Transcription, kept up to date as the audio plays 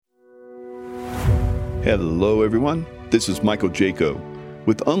Hello, everyone. This is Michael Jaco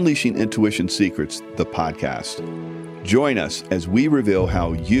with Unleashing Intuition Secrets, the podcast. Join us as we reveal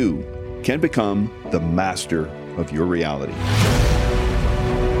how you can become the master of your reality.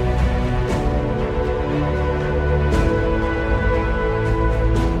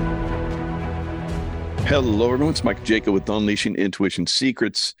 Hello, everyone. It's Michael Jaco with Unleashing Intuition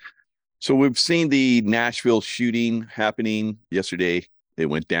Secrets. So we've seen the Nashville shooting happening yesterday. It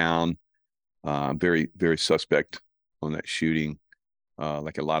went down. Very, very suspect on that shooting,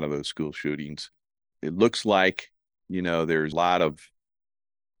 like a lot of those school shootings. It looks like, there's a lot of,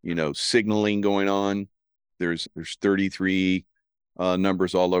 signaling going on. There's 33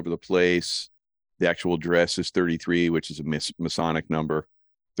 numbers all over the place. The actual address is 33, which is a Masonic number,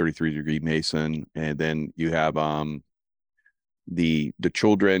 33-degree Mason. And then you have the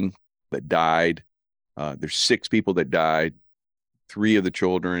children that died. There's 6 people that died. 3 of the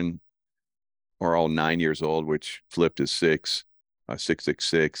children are all 9 years old, which flipped is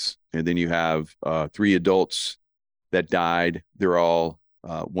 666. And then you have 3 adults that died. They're all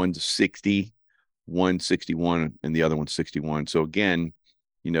one's 60, one's 61, and the other one's 61. So again,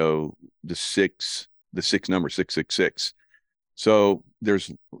 the six number 666. So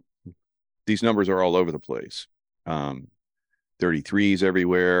these numbers are all over the place. 33 is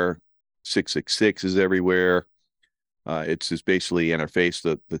everywhere. 666 is everywhere. It's just basically interface.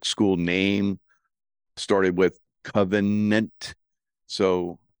 The school name started with covenant.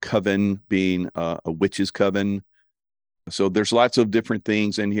 So coven being a witch's coven. So there's lots of different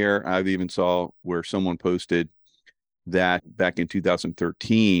things in here. I've even saw where someone posted that back in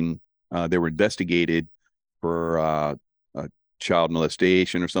 2013, they were investigated for a child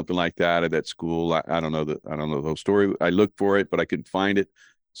molestation or something like that at that school. I don't know the whole story. I looked for it, but I couldn't find it.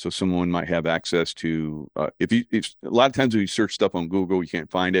 So someone might have access to, if a lot of times when you search stuff on Google, you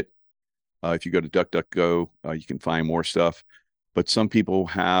can't find it. If you go to DuckDuckGo, you can find more stuff. But some people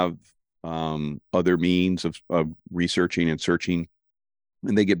have other means of researching and searching,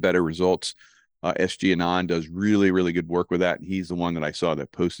 and they get better results. SG Anon does really, really good work with that. He's the one that I saw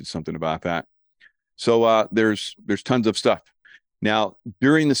that posted something about that. So there's tons of stuff. Now,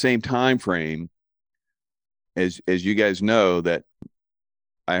 during the same time frame, as you guys know, that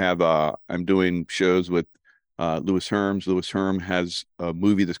I'm doing shows with Louis Herms. Louis Herm has a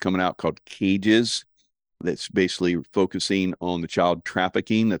movie that's coming out called Cages, that's basically focusing on the child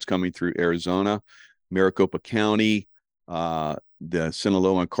trafficking that's coming through Arizona, Maricopa County, the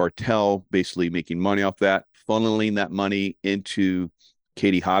Sinaloa cartel, basically making money off that, funneling that money into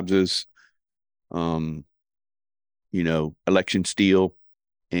Katie Hobbs's, election steal,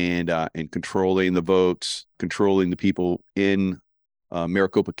 and controlling the votes, controlling the people in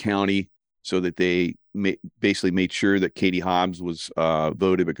Maricopa County, so that they basically made sure that Katie Hobbs was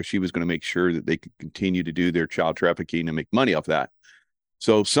voted, because she was going to make sure that they could continue to do their child trafficking and make money off that.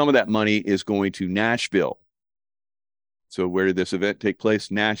 So some of that money is going to Nashville. So where did this event take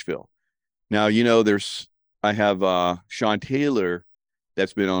place? Nashville. Now, I have Sean Taylor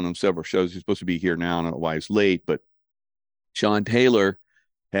that's been on several shows. He's supposed to be here now. I don't know why he's late, but Sean Taylor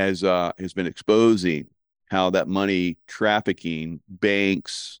has been exposing how that money trafficking,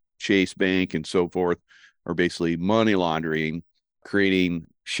 banks, Chase Bank and so forth, are basically money laundering, creating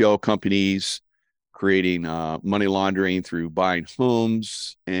shell companies, creating money laundering through buying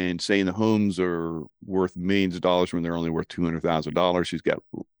homes and saying the homes are worth millions of dollars when they're only worth $200,000. She's got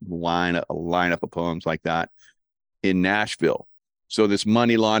a lineup of homes like that in Nashville. So this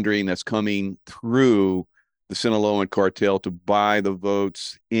money laundering that's coming through the Sinaloa cartel to buy the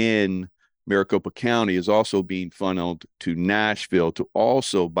votes in Maricopa County is also being funneled to Nashville to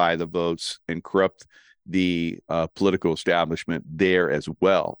also buy the votes and corrupt the political establishment there as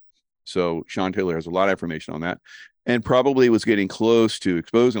well. So Sean Taylor has a lot of information on that, and probably was getting close to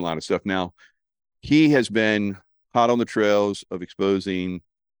exposing a lot of stuff. Now, he has been hot on the trails of exposing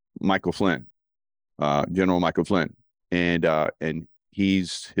Michael Flynn, General Michael Flynn, and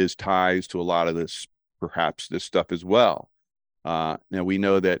his ties to a lot of this, perhaps this stuff as well. Now we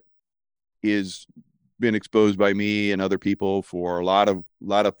know that is been exposed by me and other people for a lot of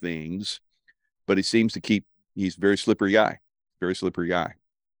things, but he seems to he's a very slippery guy.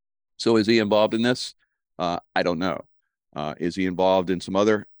 So is he involved in this? I don't know. Is he involved in some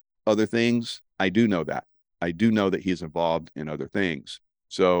other things? I do know that. He's involved in other things.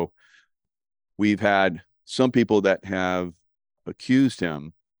 So we've had some people that have accused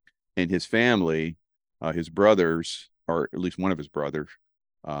him and his family, his brothers, or at least one of his brothers,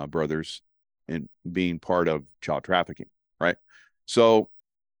 in being part of child trafficking, right? So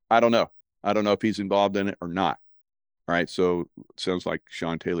I don't know. If he's involved in it or not. All right. So it sounds like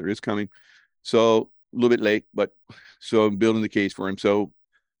Sean Taylor is coming. So a little bit late, but so I'm building the case for him. So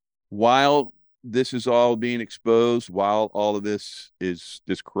while this is all being exposed, while all of this is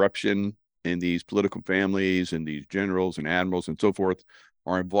this corruption in these political families and these generals and admirals and so forth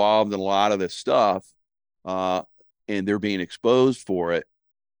are involved in a lot of this stuff, and they're being exposed for it,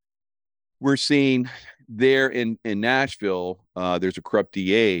 we're seeing there in Nashville, there's a corrupt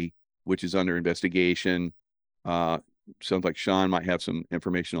DA which is under investigation. Sounds like Sean might have some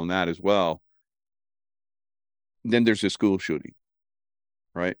information on that as well. Then there's a school shooting,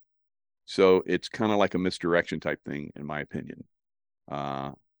 right? So it's kind of like a misdirection type thing, in my opinion.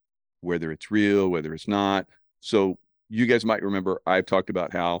 Whether it's real, whether it's not. So you guys might remember I've talked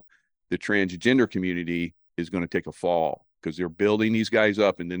about how the transgender community is going to take a fall because they're building these guys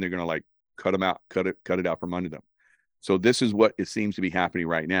up and then they're going to like cut them out, cut it out from under them. So this is what it seems to be happening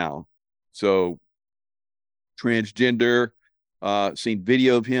right now. So transgender, seen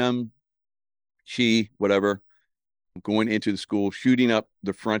video of him, she, whatever, going into the school, shooting up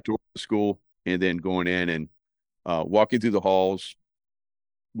the front door of the school, and then going in and walking through the halls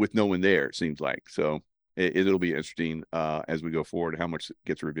with no one there, it seems like. So it'll be interesting as we go forward how much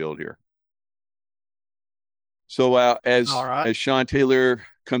gets revealed here. So as Sean Taylor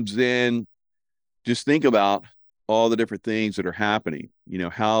comes in, just think about all the different things that are happening, you know,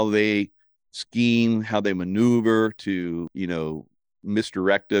 how they scheme, how they maneuver to, you know,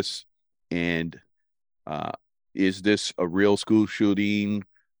 misdirect us. And is this a real school shooting?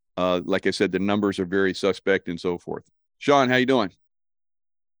 Like I said, the numbers are very suspect and so forth. Sean, how you doing?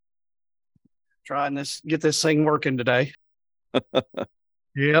 Trying to get this thing working today.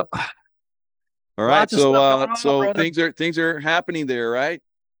 Yep. All right. Lots of stuff going on, So brother. things are happening there, right?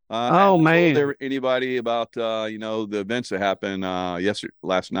 Oh have you told man. anybody about you know, the events that happened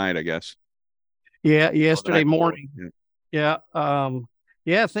last night, I guess. Yeah, Or the yesterday night before. morning. Yeah. Yeah.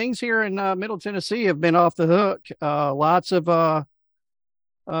 Yeah, things here in Middle Tennessee have been off the hook. Lots of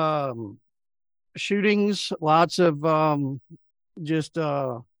um shootings, lots of just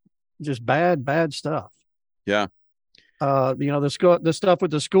just bad stuff. Yeah. You know, the stuff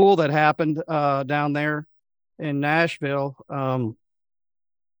with the school that happened down there in Nashville.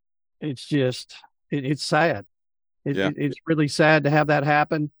 It's just it's sad. Yeah. It's really sad to have that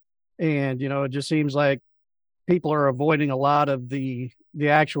happen. And, you know, it just seems like people are avoiding a lot of the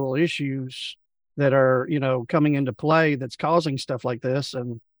actual issues that are, you know, coming into play that's causing stuff like this.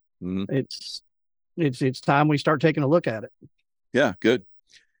 And Mm-hmm. it's time we start taking a look at it. Yeah. Good.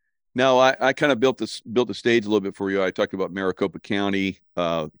 Now, I kind of built the stage a little bit for you. I talked about Maricopa County,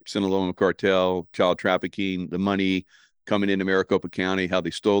 Sinaloa cartel, child trafficking, the money coming into Maricopa County, how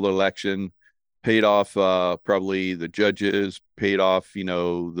they stole the election, paid off probably the judges, paid off, you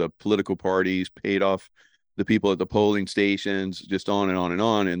know, the political parties, paid off the people at the polling stations, just on and on and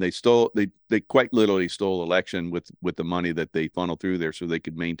on. And they quite literally stole election with the money that they funneled through there so they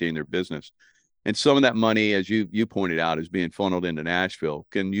could maintain their business. And some of that money, as you pointed out, is being funneled into Nashville.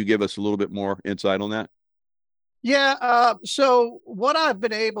 Can you give us a little bit more insight on that? Yeah. So what I've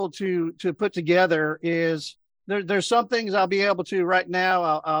been able to put together is there's some things I'll be able to right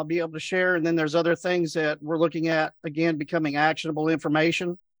now. I'll be able to share, and then there's other things that we're looking at again becoming actionable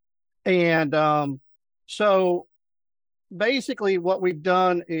information. And so basically what we've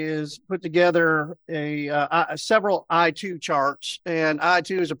done is put together several I2 charts, and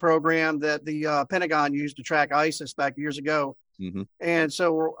I2 is a program that the Pentagon used to track ISIS back years ago. Mm-hmm. And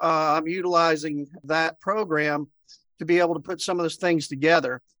so I'm utilizing that program to be able to put some of those things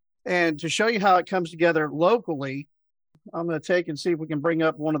together. And to show you how it comes together locally, I'm going to take and see if we can bring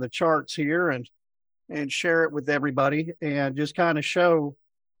up one of the charts here and share it with everybody and just kind of show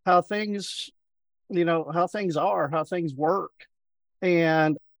how things, you know, how things are, how things work,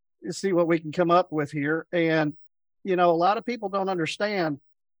 and see what we can come up with here. And, you know, a lot of people don't understand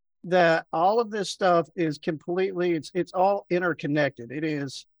that all of this stuff is completely, it's all interconnected. It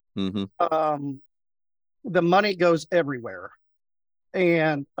is, Mm-hmm. the money goes everywhere.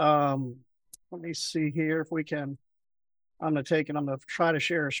 And let me see here if we can, I'm going to take and I'm going to try to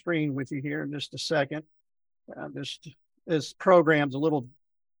share a screen with you here in just a second. This program's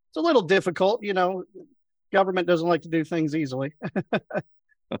it's a little difficult, you know. Government doesn't like to do things easily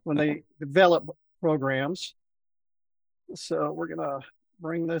when they develop programs. So we're gonna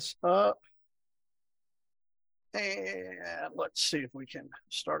bring this up, and let's see if we can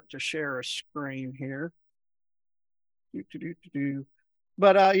start to share a screen here.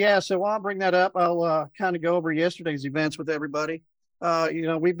 But yeah, so while I bring that up, I'll kind of go over yesterday's events with everybody. You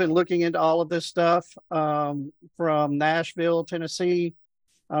know, we've been looking into all of this stuff from Nashville, Tennessee,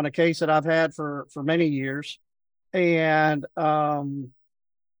 on a case that I've had for many years. And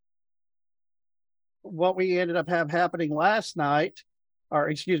what we ended up happening last night, or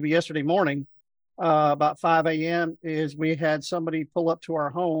excuse me, yesterday morning, about 5 a.m., is we had somebody pull up to our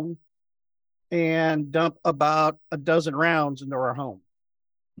home and dump about a dozen rounds into our home.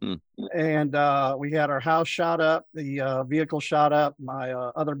 Mm. And we had our house shot up, the vehicle shot up, my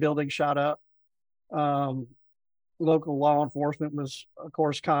other building shot up. Local law enforcement was, of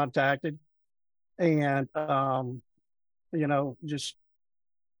course, contacted. And, just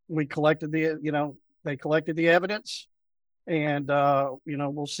we collected they collected the evidence, and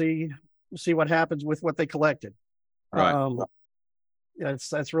we'll see what happens with what they collected. Right.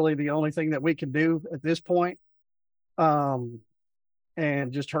 That's really the only thing that we can do at this point, and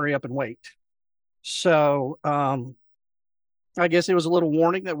just hurry up and wait. So I guess it was a little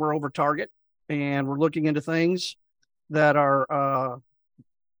warning that we're over target, and we're looking into things that are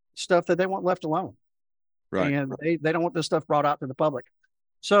stuff that they want left alone. Right. And they don't want this stuff brought out to the public.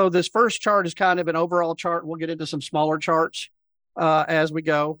 So this first chart is kind of an overall chart. We'll get into some smaller charts as we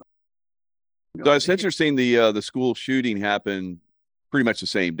go. So it's interesting. The school shooting happened pretty much the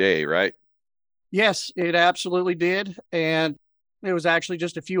same day, right? Yes, it absolutely did. And it was actually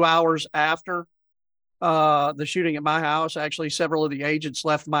just a few hours after the shooting at my house. Actually, several of the agents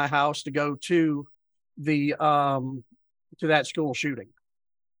left my house to go to the to that school shooting.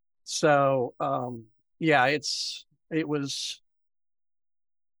 So yeah, it was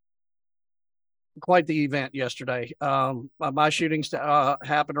quite the event yesterday. My shootings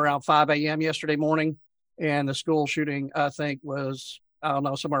happened around 5 a.m. yesterday morning, and the school shooting, I think, was, I don't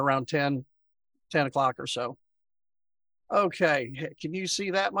know, somewhere around 10 o'clock or so. Okay, can you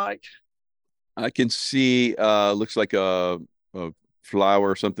see that, Mike? I can see looks like a flower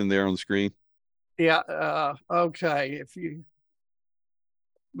or something there on the screen. Yeah. Okay.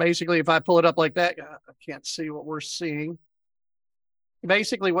 If I pull it up like that, I can't see what we're seeing.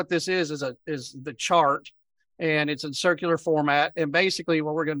 Basically, what this is the chart, and it's in circular format. And basically,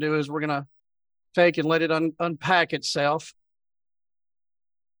 what we're going to do is we're going to take and let it unpack itself.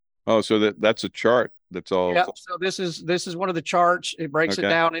 Oh, so that's a chart. That's all. Yeah. So this is one of the charts. It breaks it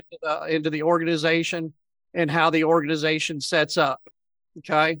down into the organization and how the organization sets up.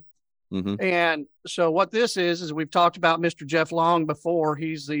 Okay. Mm-hmm. And so what this is we've talked about Mr. Jeff Long before.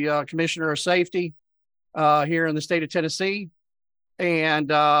 He's the commissioner of safety here in the state of Tennessee. And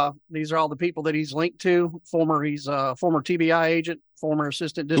these are all the people that he's linked to. He's a former TBI agent, former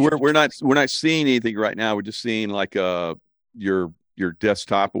assistant district. So we're not seeing anything right now. We're just seeing like your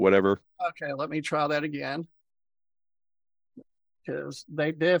desktop or whatever. Okay, let me try that again, because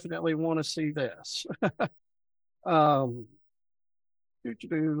they definitely want to see this. Yep,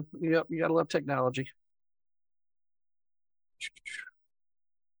 you gotta love technology.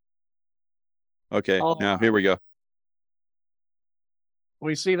 Okay, now here we go.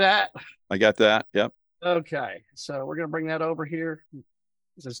 We see that? I got that. Yep. Okay, so we're gonna bring that over here.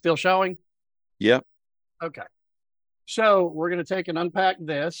 Is it still showing? Yep. Okay. So we're gonna take and unpack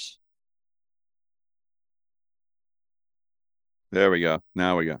this. There we go.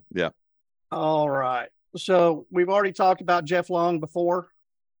 Now we go. Yeah. All right. So we've already talked about Jeff Long before.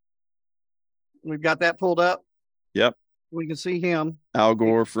 We've got that pulled up. Yep. We can see him. Al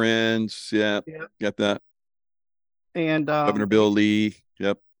Gore friends. Yeah. Yep. Got that. And Governor Bill Lee.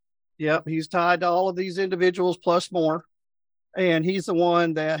 Yep. Yep. He's tied to all of these individuals plus more. And he's the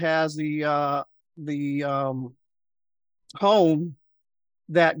one that has the home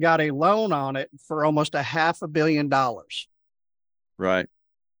that got a loan on it for almost $500 million. Right.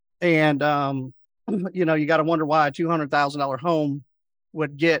 And you got to wonder why a $200,000 home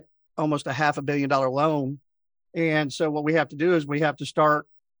would get almost $500 million loan. And so what we have to do is we have to start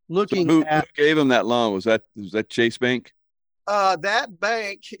looking at who gave him that loan. Was that Chase Bank? That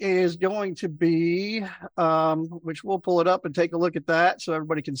bank is going to be, which we'll pull it up and take a look at that so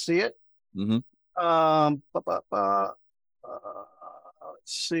everybody can see it. Mm-hmm. Let's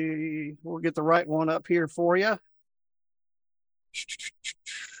see. We'll get the right one up here for you.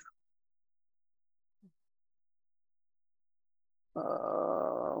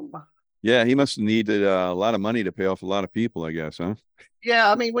 Yeah, he must have needed a lot of money to pay off a lot of people, I guess, huh?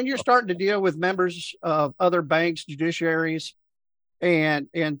 Yeah, I mean, when you're starting to deal with members of other banks, judiciaries, and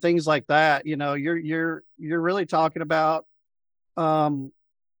things like that, you're really talking about a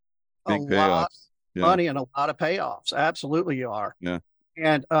big lot payoffs. of money and a lot of payoffs. Absolutely, you are. Yeah.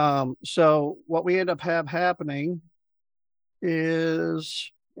 And so what we end up happening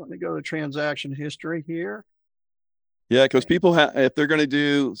is, let me go to transaction history here. Yeah, because people if they're going to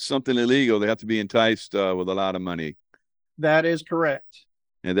do something illegal, they have to be enticed with a lot of money. That is correct.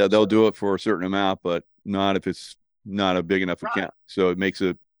 And they'll do it for a certain amount, but not if it's not a big enough account. So it makes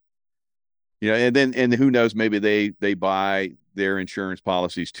it And who knows, maybe they buy their insurance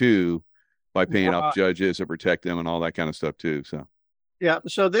policies too by paying off Right. judges to protect them and all that kind of stuff too. So Yeah.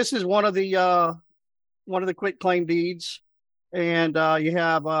 So this is one of the quick claim deeds. And you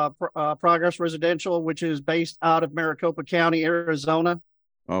have Progress Residential, which is based out of Maricopa County, Arizona.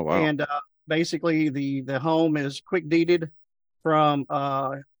 oh wow. And basically, the home is quick deeded from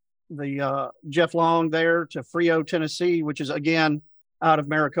the Jeff Long there to Frio, Tennessee, which is again out of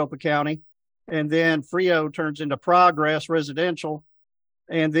Maricopa County. And then Frio turns into Progress Residential.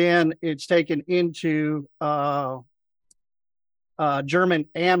 And then it's taken into German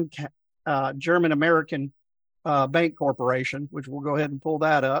German American Bank Corporation, which we'll go ahead and pull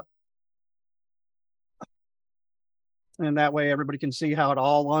that up. And that way everybody can see how it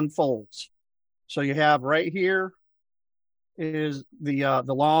all unfolds. So you have right here is the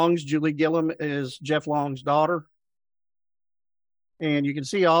Longs. Julie Gillum is Jeff Long's daughter. And you can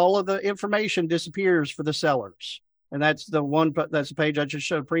see all of the information disappears for the sellers. And that's that's the page I just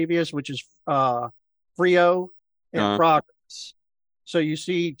showed previous, which is Frio and Progress. So you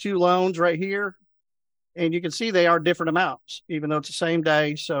see two loans right here, and you can see they are different amounts, even though it's the same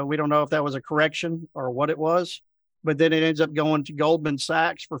day. So we don't know if that was a correction or what it was. But then it ends up going to Goldman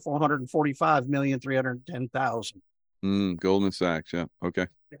Sachs for $445,310,000. Goldman Sachs. Yeah. Okay.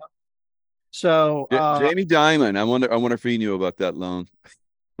 Yeah. So Jamie Dimon. I wonder if he knew about that loan.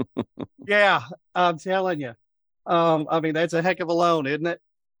 yeah, I'm telling you. I mean, that's a heck of a loan, isn't it?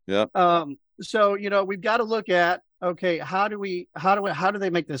 Yeah. So we've got to look at, okay, how do they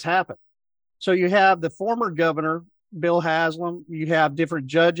make this happen? So you have the former governor, Bill Haslam, you have different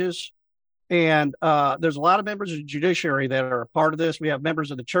judges, and there's a lot of members of the judiciary that are a part of this. We have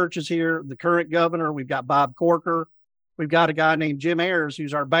members of the churches here, the current governor, we've got Bob Corker, we've got a guy named Jim Ayers,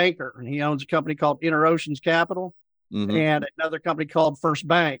 who's our banker, and he owns a company called Interoceans Capital and another company called First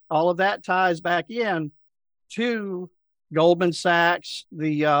Bank. All of that ties back in to Goldman Sachs,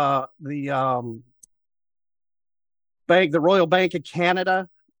 the Royal Bank of Canada,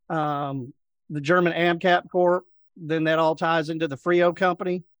 the German AMCAP Corp. Then that all ties into the Frio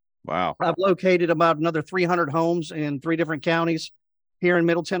company. Wow. I've located about another 300 homes in 3 different counties here in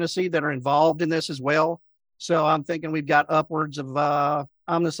Middle Tennessee that are involved in this as well. So I'm thinking we've got upwards of, I'm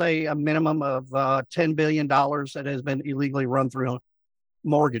going to say a minimum of $10 billion that has been illegally run through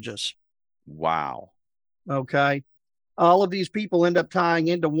mortgages. Wow. Okay. All of these people end up tying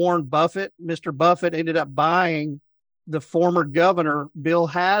into Warren Buffett. Mr. Buffett ended up buying the former governor, Bill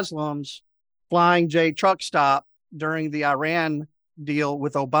Haslam's Flying J truck stop during the Iran deal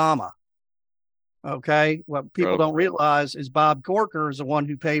with Obama. Okay. What people don't realize is Bob Corker is the one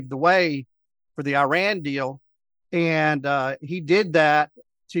who paved the way for the Iran deal. And he did that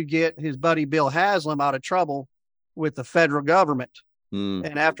to get his buddy Bill Haslam out of trouble with the federal government.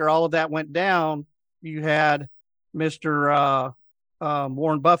 And after all of that went down, you had Mr.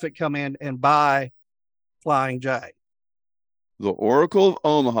 Warren Buffett come in and buy Flying J. The Oracle of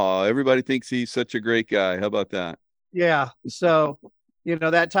Omaha. Everybody thinks he's such a great guy. How about that? Yeah. So,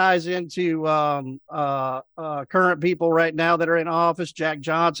 that ties into current people right now that are in office. Jack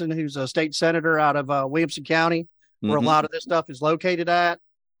Johnson, who's a state senator out of Williamson County, where a lot of this stuff is located at.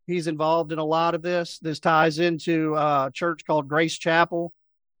 He's involved in a lot of this. This ties into a church called Grace Chapel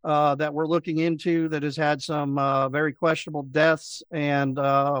that we're looking into that has had some very questionable deaths. And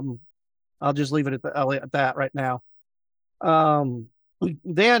I'll just leave it at that right now.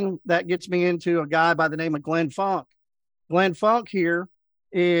 Then that gets me into a guy by the name of Glenn Funk. Glenn Funk here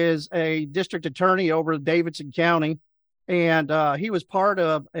is a district attorney over Davidson County, and he was part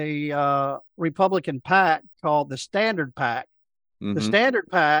of a Republican PAC called the Standard PAC. The Standard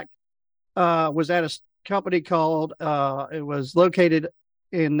PAC was at a company called, it was located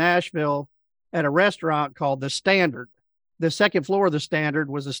in Nashville at a restaurant called the Standard. The second floor of the Standard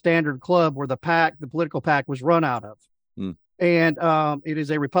was the Standard Club where the political PAC was run out of. And it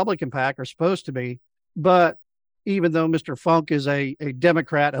is a Republican PAC, or supposed to be. But even though Mr. Funk is a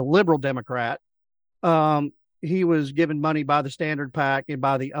Democrat, a liberal Democrat, he was given money by the Standard PAC and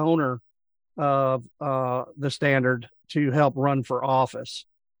by the owner of the Standard to help run for office.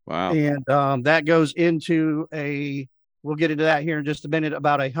 Wow. And that goes into we'll get into that here in just a minute,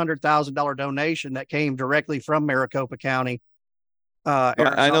 about $100,000 donation that came directly from Maricopa County.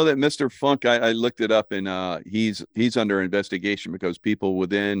 I know that Mr. Funk, I looked it up, and he's under investigation because people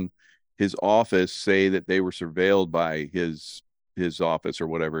within his office say that they were surveilled by his office or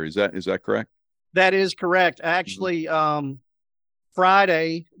whatever. Is that correct? That is correct. Actually, this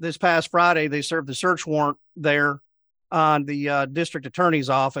past Friday, they served the search warrant there on the district attorney's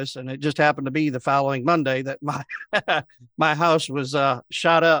office, and it just happened to be the following Monday that my my house was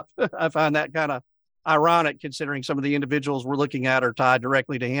shot up. I find that kind of ironic, considering some of the individuals we're looking at are tied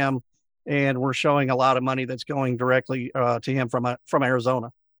directly to him, and we're showing a lot of money that's going directly to him from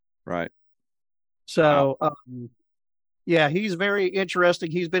Arizona. Right. Wow. So, yeah, he's very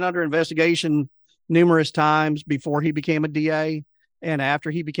interesting. He's been under investigation numerous times before he became a DA and after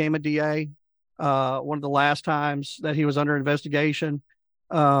he became a DA. One of the last times that he was under investigation,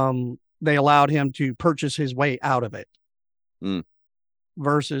 they allowed him to purchase his way out of it Mm.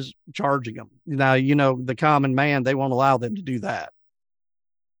 versus charging him. Now, the common man, they won't allow them to do that.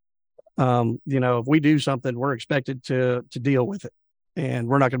 If we do something, we're expected to deal with it, and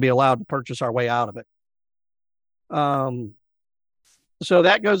we're not going to be allowed to purchase our way out of it. So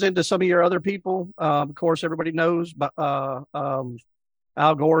that goes into some of your other people. Of course, everybody knows, but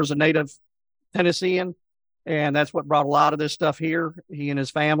Al Gore is a native Tennessean, and that's what brought a lot of this stuff here. He and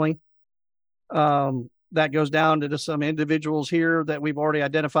his family. That goes down to some individuals here that we've already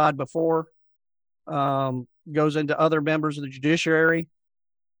identified before. Goes into other members of the judiciary.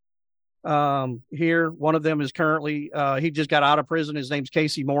 Here, one of them is currently, he just got out of prison. His name's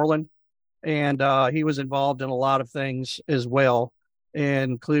Casey Moreland, and he was involved in a lot of things as well,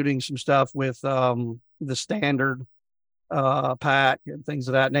 including some stuff with the Standard PAC and things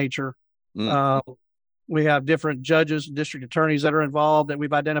of that nature. Mm. We have different judges and district attorneys that are involved that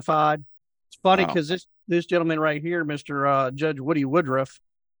we've identified. It's funny Wow. because this gentleman right here, Mr. Judge Woody Woodruff,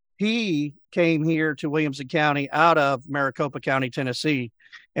 he came here to Williamson County out of Maricopa County, Tennessee.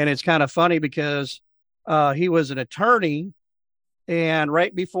 And it's kind of funny because he was an attorney, and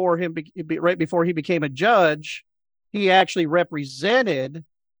right before he became a judge, he actually represented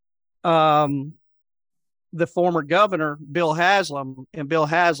the former governor, Bill Haslam, and Bill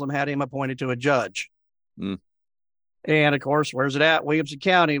Haslam had him appointed to a judge. Mm. And of course, where's it at? Williamson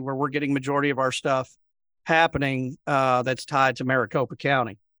County, where we're getting majority of our stuff happening that's tied to Maricopa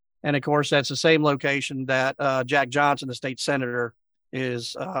County. And of course, that's the same location that Jack Johnson, the state senator,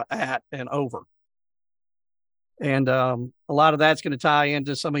 is at and over. And a lot of that's going to tie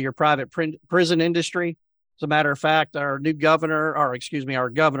into some of your private prison industry. As a matter of fact, our new governor, or excuse me, our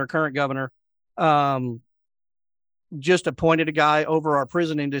current governor, just appointed a guy over our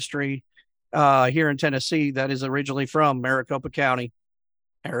prison industry here in Tennessee that is originally from Maricopa County,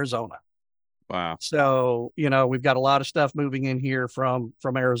 Arizona. Wow. So, we've got a lot of stuff moving in here from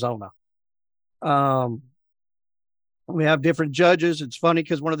Arizona. We have different judges. It's funny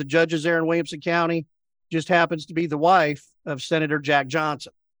because one of the judges there in Williamson County just happens to be the wife of Senator Jack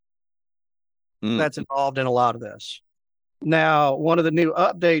Johnson. Mm. That's involved in a lot of this. Now, one of the new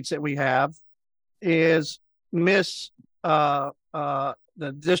updates that we have is the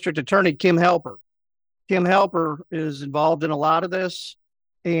district attorney, Kim Helper. Kim Helper is involved in a lot of this,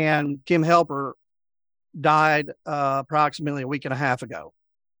 and Kim Helper died approximately a week and a half ago.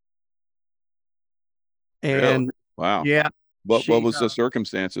 And really? Wow. yeah, What was the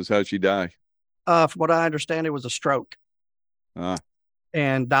circumstances? How did she die? From what I understand, it was a stroke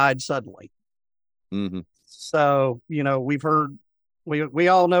and died suddenly. Mm-hmm. So, we've heard, we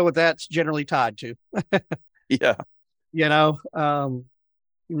all know what that's generally tied to. Yeah.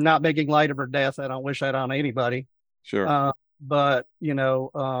 Not making light of her death. I don't wish that on anybody. Sure. But,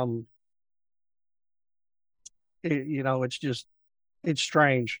 it's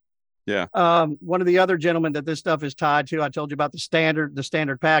strange. Yeah. One of the other gentlemen that this stuff is tied to, I told you about the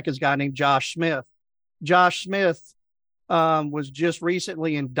Standard PAC, is a guy named Josh Smith. Josh Smith was just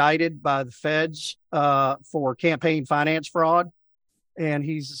recently indicted by the feds for campaign finance fraud, and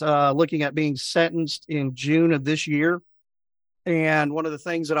he's looking at being sentenced in June of this year. And one of the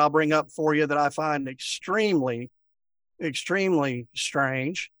things that I'll bring up for you that I find extremely, extremely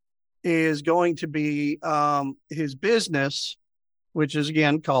strange is going to be his business, which is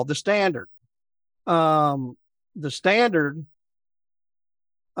again called the Standard. The Standard,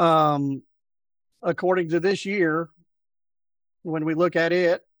 according to this year, when we look at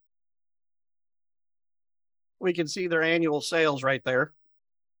it, we can see their annual sales right there.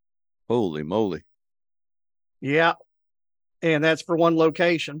 Holy moly. Yeah. And that's for one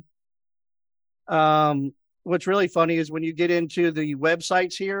location. What's really funny is when you get into the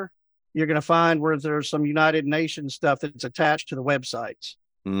websites here, you're going to find where there's some United Nations stuff that's attached to the websites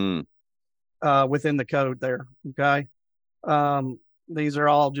within the code there. Okay. These are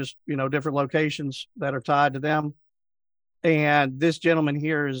all just, different locations that are tied to them. And this gentleman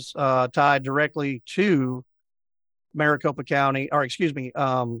here is tied directly to Maricopa County, or excuse me,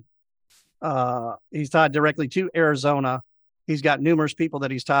 he's tied directly to Arizona He's got numerous people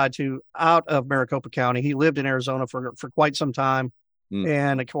that he's tied to out of Maricopa County. He lived in Arizona for quite some time, Mm.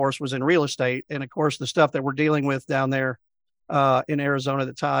 and of course was in real estate. And of course, the stuff that we're dealing with down there in Arizona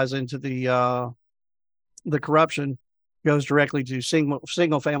that ties into the corruption goes directly to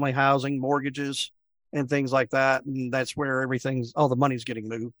single family housing, mortgages, and things like that. And that's where all the money's getting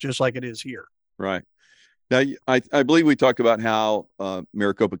moved, just like it is here. Right. Now, I believe we talked about how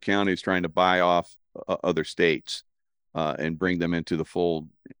Maricopa County is trying to buy off other states and bring them into the fold.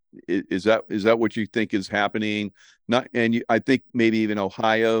 Is that what you think is happening? Not, and I think maybe even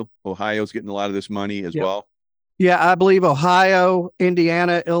Ohio's getting a lot of this money as Yep. well. Yeah, I believe Ohio,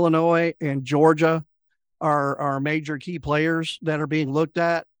 Indiana, Illinois, and Georgia are major key players that are being looked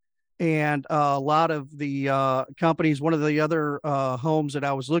at. And a lot of the companies, one of the other homes that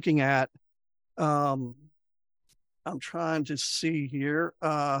I was looking at, um, I'm trying to see here.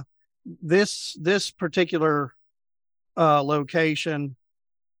 This particular location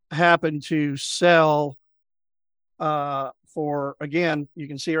happened to sell for, again, you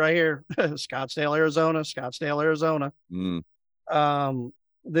can see right here, Scottsdale, Arizona. Mm.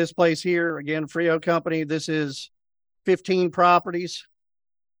 This place here, again, Frio Company. This is 15 properties,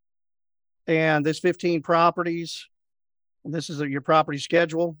 and this 15 properties, and this is your property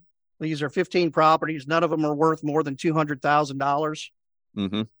schedule. These are 15 properties. None of them are worth more than $200,000.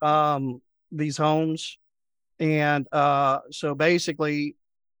 Mm-hmm. These homes. And so basically,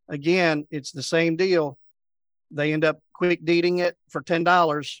 again, it's the same deal. They end up quick deeding it for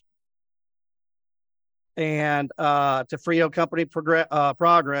 $10. And to Frio Company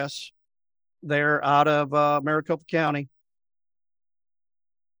Progress, they're out of Maricopa County.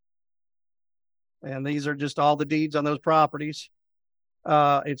 And these are just all the deeds on those properties.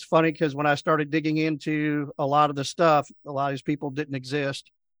 It's funny because when I started digging into a lot of the stuff, a lot of these people didn't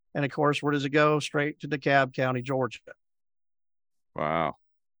exist. And of course, where does it go? Straight to DeKalb County, Georgia. Wow.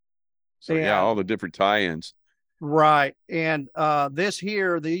 So yeah, And all the different tie-ins. right. And this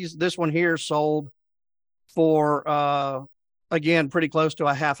one here sold for again, pretty close to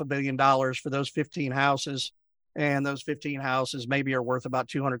 $500 million for those 15 houses. And those 15 houses maybe are worth about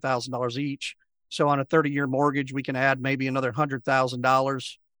 $200,000 each. So on a 30-year mortgage, we can add maybe another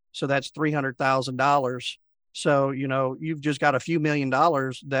 $100,000. So that's $300,000. So, you've just got a few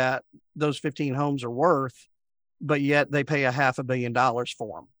 $1,000,000 that those 15 homes are worth, but yet they pay $500 million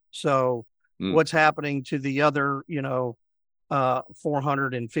for them. So what's happening to the other,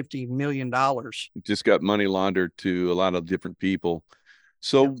 $450 million? Just got money laundered to a lot of different people.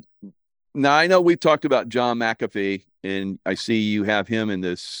 So Yep. now I know we've talked about John McAfee, and I see you have him in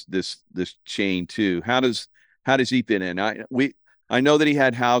this chain too. How does he fit in? I know that he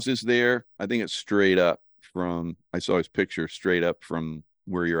had houses there. I think it's straight up from, I saw his picture straight up from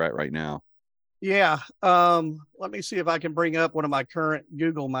where you're at right now. Yeah. Let me see if I can bring up one of my current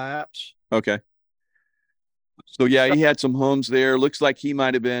Google Maps. Okay. So yeah, he had some homes there. Looks like he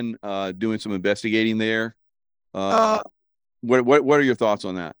might have been doing some investigating there. Uh, What are your thoughts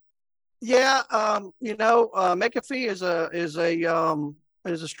on that? yeah. McAfee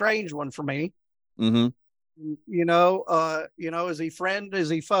is a strange one for me. Mm-hmm. Is he friend? Is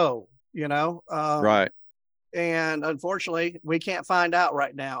he foe? Right. And unfortunately, we can't find out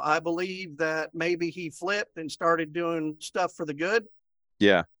right now. I believe that maybe he flipped and started doing stuff for the good.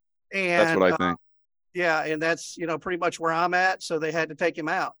 Yeah, that's what And I think. yeah, and that's pretty much where I'm at. So they had to take him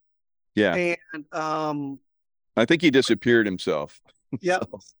out. Yeah, And I think he disappeared himself. yep,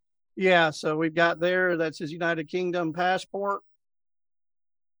 So, yeah. So we've got there. That's his United Kingdom passport.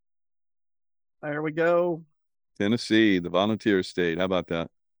 There we go. Tennessee, the volunteer state. How about that?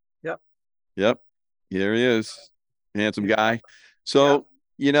 Yep. Yep. Here he is. Handsome Yep. guy. Yep. So,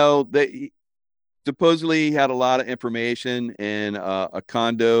 they supposedly he had a lot of information in a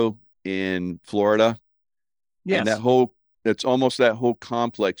condo in Florida, and Yes. that's almost that whole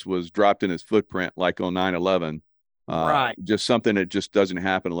complex was dropped in his footprint like on 9/11. Right. Just something that just doesn't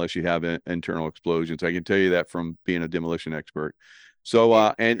happen unless you have internal explosions. I can tell you that from being a demolition expert. So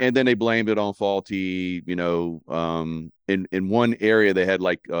and then they blamed it on faulty, in one area they had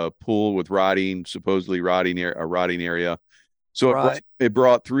like a pool with supposedly rotting a rotting area. So Right. it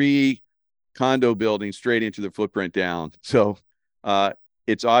brought three condo buildings straight into the footprint down. So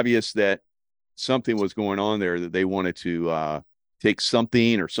it's obvious that something was going on there, that they wanted to take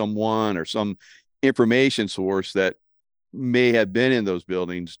something or someone or some information source that may have been in those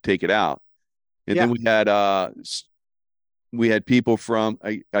buildings, take it out. And Yeah. then we had people from,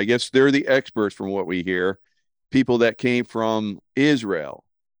 I guess they're the experts from what we hear, people that came from Israel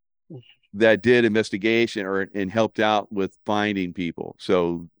that did investigation and helped out with finding people.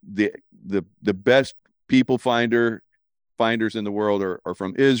 So the best people finders in the world are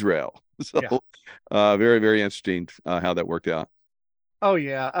from Israel. So Yeah. very, very interesting how that worked out. Oh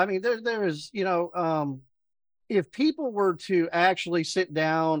yeah. I mean, there is, if people were to actually sit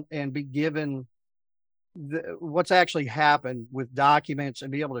down and be given what's actually happened with documents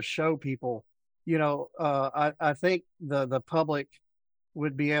and be able to show people, I think the public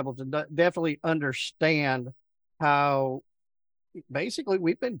would be able to definitely understand how basically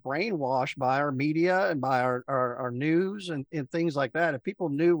we've been brainwashed by our media and by our news and things like that. If people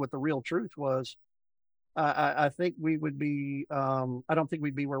knew what the real truth was, I think we would be, I don't think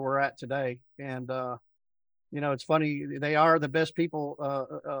we'd be where we're at today. And, it's funny. They are the best people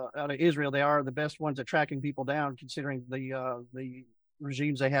out of Israel. They are the best ones at tracking people down, considering the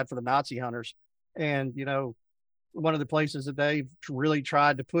regimes they had for the Nazi hunters. And one of the places that they've really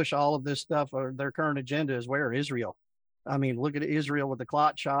tried to push all of this stuff or their current agenda is where Israel. I mean, look at Israel with the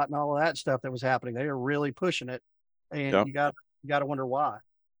clot shot and all of that stuff that was happening. They are really pushing it, and Yeah. you got to wonder why.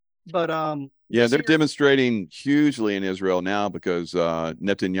 But Yeah, this they're here, demonstrating hugely in Israel now because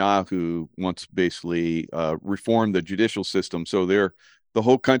Netanyahu wants to basically reform the judicial system. So the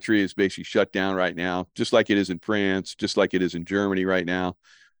whole country is basically shut down right now, just like it is in France, just like it is in Germany right now.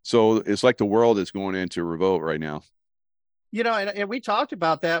 So it's like the world is going into revolt right now. and we talked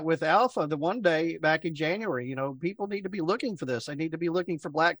about that with Alpha the one day back in January. People need to be looking for this. They need to be looking for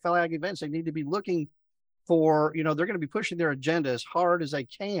Black Flag events. They need to be looking for, they're going to be pushing their agenda as hard as they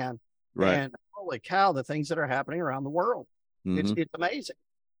can. Right. And holy cow, the things that are happening around the world. Hmm. It's amazing.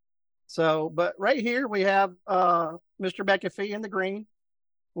 So, but right here we have Mr. McAfee in the green.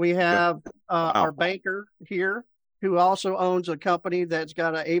 We Okay. have our Wow. banker here who also owns a company that's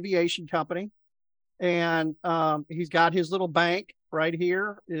got an aviation company. And he's got his little bank right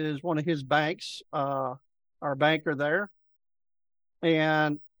here is one of his banks, our banker there.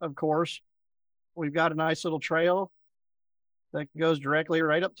 And of course, we've got a nice little trail that goes directly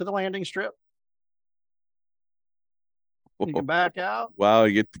right up to the landing strip. You can back out. Wow,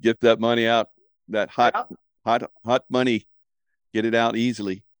 you get that money out, that Yeah. hot money, get it out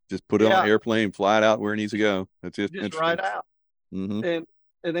easily. Just put it on an Yeah. airplane, fly it out where it needs to go. That's just Just right interesting. out. Hmm.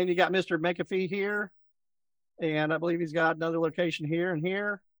 And then you got Mr. McAfee here. And I believe he's got another location here and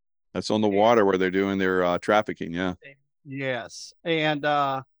here. That's on the And water where they're doing their trafficking. Yeah. yes. And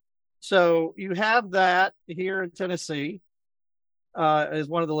so you have that here in Tennessee as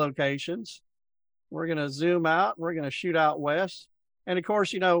one of the locations. We're going to zoom out. We're going to shoot out west. And of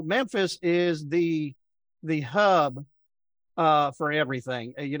course, Memphis is the hub for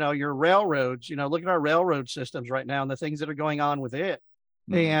everything. Your railroads, look at our railroad systems right now and the things that are going on with it.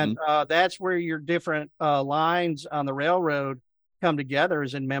 And Hmm. that's where your different lines on the railroad come together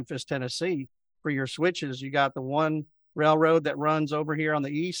is in Memphis, Tennessee for your switches. You got the one railroad that runs over here on the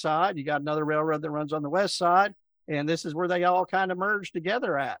east side. You got another railroad that runs on the west side. And this is where they all kind of merge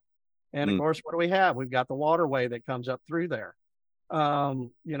together at. And of Mm. course, what do we have? We've got the waterway that comes up through there.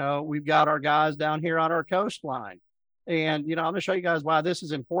 We've got our guys down here on our coastline. And, I'm going to show you guys why this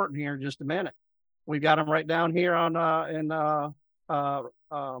is important here in just a minute. We've got them right down here on in uh,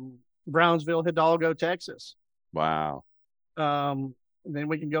 Brownsville, Hidalgo, Texas. Wow. Then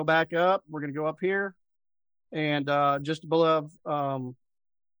we can go back up. We're going to go up here. And just above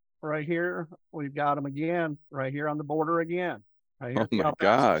right here, we've got them again, right here on the border again, right here Oh at my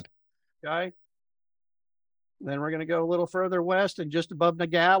Calabasas. God. Okay. Then we're going to go a little further west and just above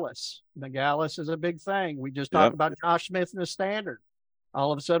Nogales. Nogales is a big thing. We just talked Yep. about Josh Smith and the Standard.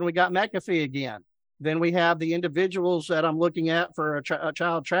 All of a sudden, we got McAfee again. Then we have the individuals that I'm looking at for a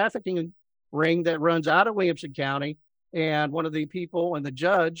child trafficking ring that runs out of Williamson County. And one of the people and the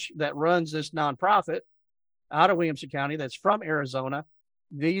judge that runs this nonprofit out of Williamson County that's from Arizona,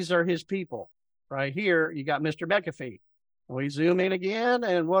 these are his people. Right here, you got Mr. McAfee. We zoom in again,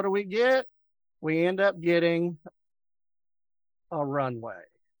 and what do we get? We end up getting a runway.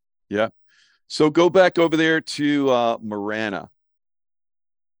 Yeah. So go back over there to Marana.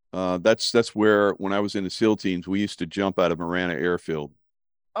 That's where when I was in the SEAL teams, we used to jump out of Marana Airfield.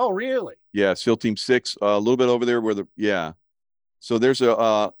 Oh, really? Yeah, SEAL Team 6, a little bit over there where yeah. So there's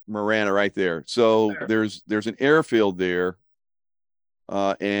a Marana right there. So There. there's an airfield there,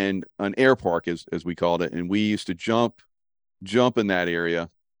 and an air park as we called it, and we used to jump in that area.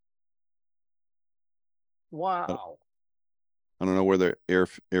 Wow. I don't know where the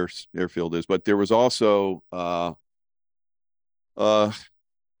airfield is, but there was also uh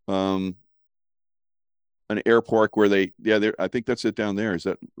um an air park where there I think that's it down there. Is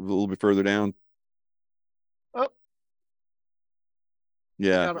that a little bit further down? Oh, we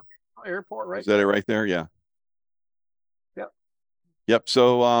Yeah. got an airport Is right that it there. right there? Yeah. Yep. Yep.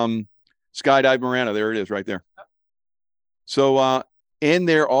 So Skydive Marana, there it is right there. So in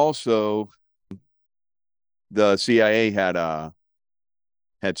there also, the CIA had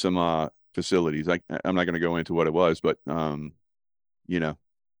some facilities. I'm not going to go into what it was, but you know,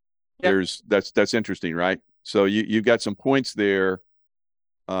 Yep. that's interesting, right? So you've got some points there.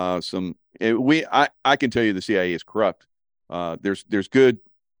 I can tell you the CIA is corrupt. There's good,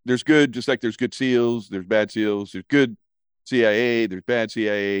 just like there's good SEALs, there's bad SEALs, there's good CIA, there's bad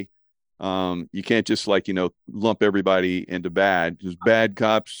CIA. You can't just lump everybody into bad. There's bad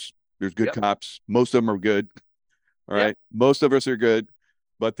cops, there's good Yep. cops. Most of them are good. All Yep. right. Most of us are good,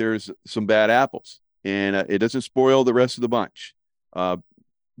 but there's some bad apples, and it doesn't spoil the rest of the bunch. Uh,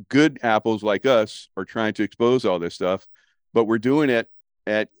 Good apples like us are trying to expose all this stuff, but we're doing it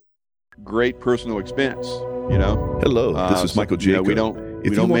at great personal expense. Hello, this is Michael Jacob. We don't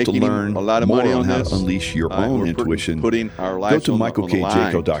want make to learn a lot of more money on on how this. to unleash your own intuition, putting our go lives to on the line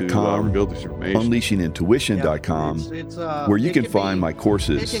michaelkjaco.com, to rebuild this information. unleashingintuition.com, where you can find my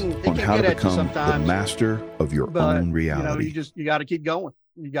courses on how to become the master of your own reality. You got to keep going.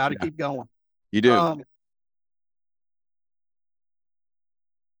 You got to keep going. You do.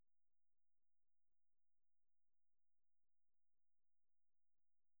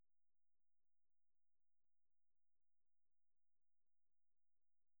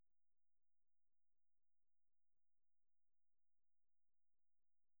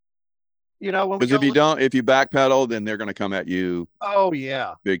 Because if you backpedal, then they're going to come at you. Oh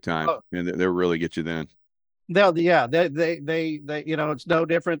yeah, big time, and they'll really get you then. They it's no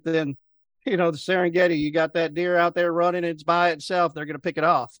different than the Serengeti. You got that deer out there running, it's by itself. They're going to pick it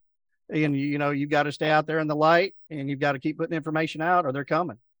off, and you've got to stay out there in the light, and you've got to keep putting information out, or they're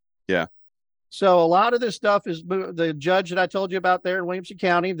coming. Yeah. So a lot of this stuff is the judge that I told you about there in Williamson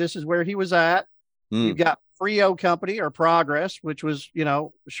County. This is where he was at. You've got Frio Company or Progress, which was, a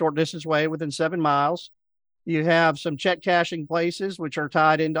short distance away within 7 miles. You have some check cashing places, which are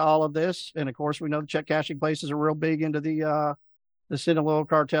tied into all of this. And of course, we know the check cashing places are real big into the Sinaloa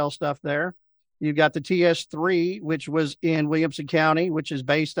cartel stuff there. You've got the TS3, which was in Williamson County, which is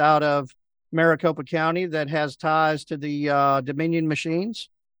based out of Maricopa County, that has ties to the Dominion machines.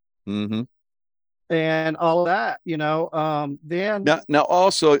 Mm-hmm. And all of that, then now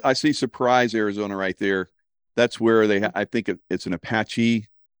also I see Surprise, Arizona right there. That's where I think it's an Apache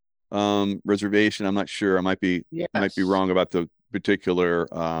reservation. I'm not sure. I might be wrong about the particular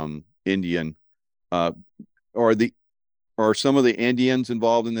Indian. Are some of the Indians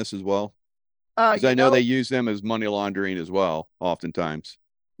involved in this as well? Because I know they use them as money laundering as well, oftentimes.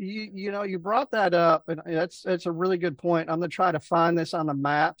 You brought that up, and that's a really good point. I'm going to try to find this on the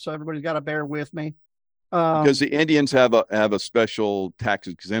map, so everybody's got to bear with me. Because the Indians have a special tax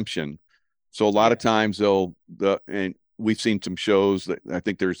exemption, so a lot of times and we've seen some shows that I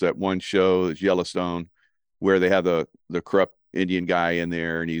think there's that one show that's Yellowstone, where they have the corrupt Indian guy in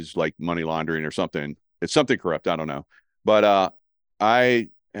there, and he's like money laundering or something. It's something corrupt, I don't know, but I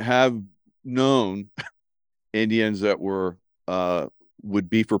have known Indians that would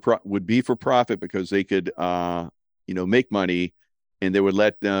be for profit because they could make money, and they would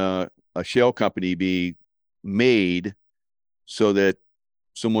let a shell company be made so that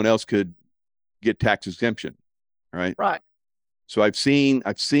someone else could get tax exemption, right? So I've seen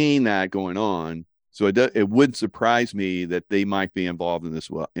that going on. So it wouldn't surprise me that they might be involved in this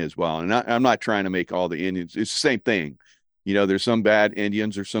as well. And I'm not trying to make all the Indians. It's the same thing. There's some bad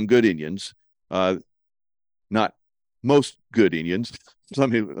Indians or some good Indians. Not most good Indians. Let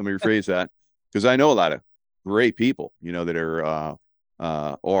me rephrase that, because I know a lot of great people, that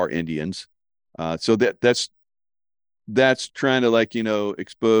are Indians. So that's trying to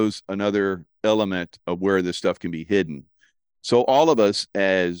expose another element of where this stuff can be hidden. So all of us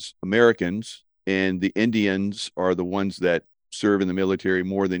as Americans, and the Indians are the ones that serve in the military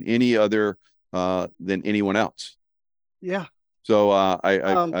more than any other than anyone else. Yeah. So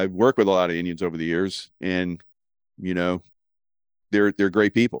I've worked with a lot of Indians over the years, and they're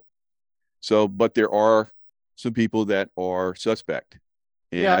great people. So, but there are some people that are suspect,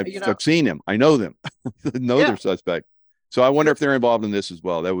 and I've seen them. I know them. They're suspect. So I wonder if they're involved in this as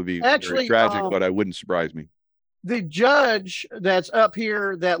well. That would be very tragic, but it wouldn't surprise me. The judge that's up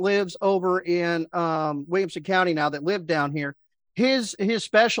here that lives over in Williamson County now, that lived down here, his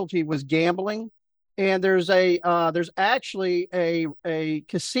specialty was gambling. And there's actually a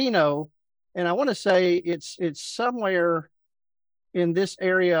casino, and I want to say it's somewhere in this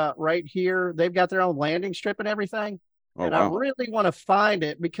area right here. They've got their own landing strip and everything. Oh, and wow. I really want to find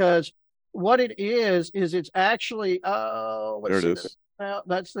it, because what it is it's actually there it is.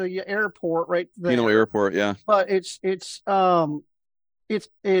 That's the airport right there. Airport, yeah. But it's on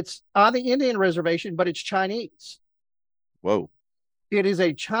the Indian reservation, but it's Chinese. Whoa. It is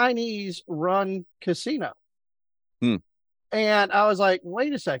a Chinese run casino. Hmm. And I was like,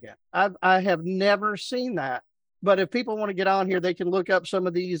 wait a second. I have never seen that. But if people want to get on here, they can look up some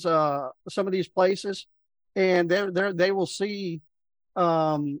of these places, and they will see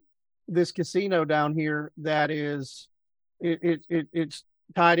this casino down here that is it's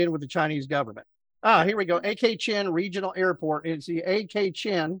tied in with the Chinese government. Ah, here we go. AK Chin Regional Airport. It's the AK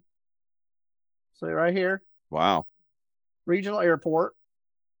Chin. So right here. Wow. Regional Airport.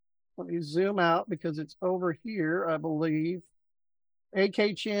 Let me zoom out because it's over here, I believe.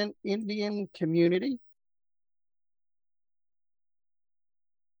 AK Chin Indian Community.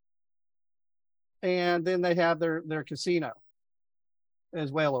 And then they have their casino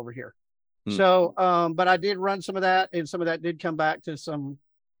as well over here. So, but I did run some of that, and some of that did come back to some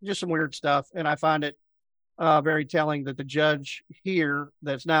weird stuff. And I find it very telling that the judge here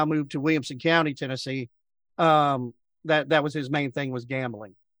that's now moved to Williamson County, Tennessee, that was his main thing, was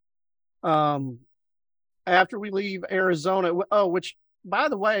gambling. After we leave Arizona, which, by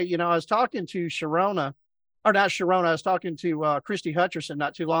the way, I was talking to I was talking to Christy Hutcherson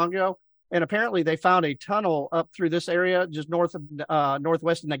not too long ago, and apparently they found a tunnel up through this area just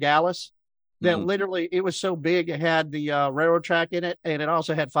northwest of Nogales that literally, it was so big it had the railroad track in it, and it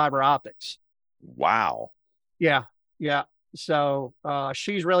also had fiber optics. Wow. Yeah. So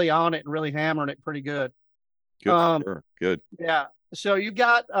she's really on it and really hammering it pretty good. Good. Yeah. So you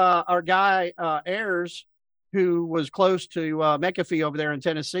got our guy Ayers, who was close to McAfee over there in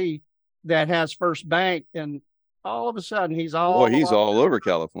Tennessee, that has First Bank, and all of a sudden he's all over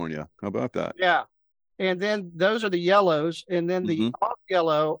California. How about that? Yeah. And then those are the yellows, and then the off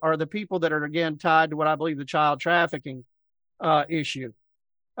yellow are the people that are, again, tied to what I believe the child trafficking issue.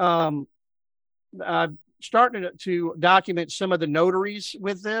 I'm starting to document some of the notaries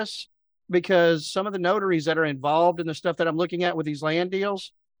with this, because some of the notaries that are involved in the stuff that I'm looking at with these land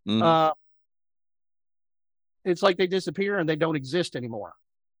deals, it's like they disappear and they don't exist anymore.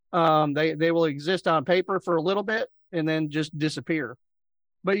 They will exist on paper for a little bit and then just disappear.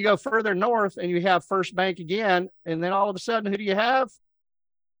 But you go further north and you have First Bank again, and then all of a sudden, who do you have?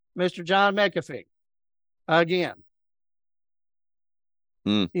 Mr. John McAfee again.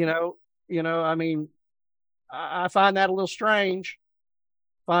 I mean, I find that a little strange.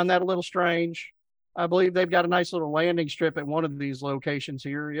 I believe they've got a nice little landing strip at one of these locations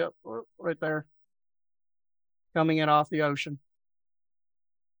here. Yep, right there, coming in off the ocean.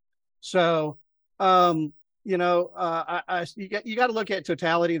 So, you got to look at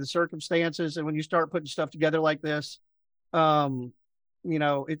totality of the circumstances, and when you start putting stuff together like this,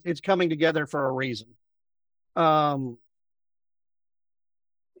 it's coming together for a reason.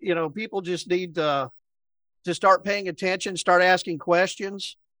 People just need to start paying attention, start asking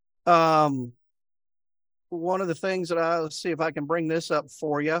questions. One of the things that let's see if I can bring this up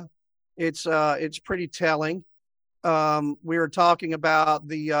for you. It's pretty telling. We were talking about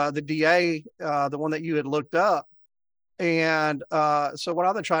the DA, the one that you had looked up. And so what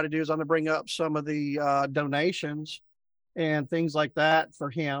I'm going to try to do is I'm going to bring up some of the donations and things like that for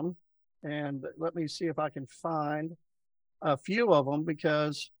him. And let me see if I can find a few of them,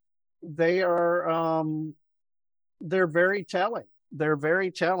 because they are, they're very telling.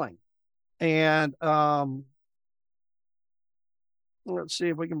 And let's see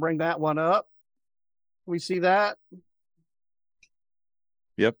if we can bring that one up. We see that?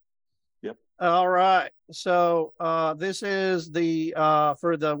 Yep. All right. So this is the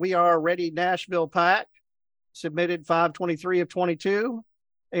for the We Are Ready Nashville PAC, submitted 5/23 of 22.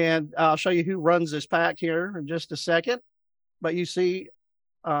 And I'll show you who runs this PAC here in just a second. But you see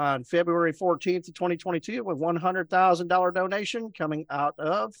on February 14th of 2022, with $100,000 donation coming out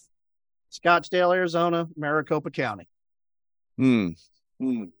of Scottsdale, Arizona, Maricopa County.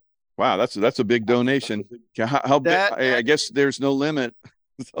 Wow, that's a big donation. How big? I guess there's no limit.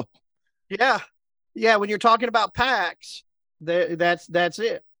 So. Yeah. When you're talking about PACs, that's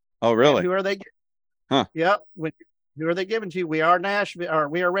it. Oh, really? And who are they? Huh? Yep. Who are they giving to? We Are Nashville, or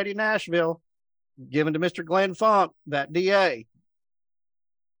We Are Ready Nashville, given to Mr. Glenn Funk, that DA.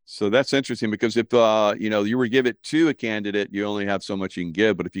 So that's interesting, because if you were to give it to a candidate, you only have so much you can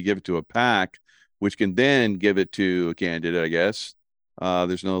give. But if you give it to a PAC, which can then give it to a candidate, I guess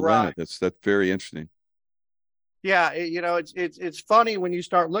there's no limit. That's very interesting. Yeah, it's funny when you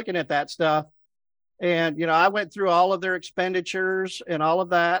start looking at that stuff. And I went through all of their expenditures and all of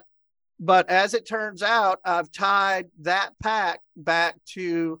that. But as it turns out, I've tied that PAC back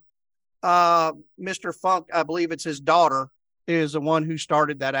to Mr. Funk. I believe it's his daughter is the one who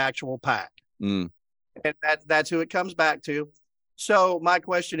started that actual PAC. And that's who it comes back to. So my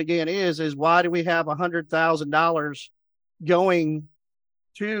question again is why do we have $100,000 going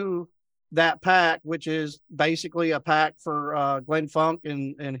to that pack, which is basically a pack for Glenn Funk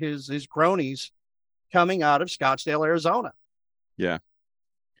and his cronies coming out of Scottsdale, Arizona. Yeah.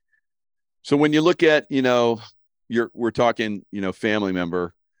 So when you look at, we're talking, family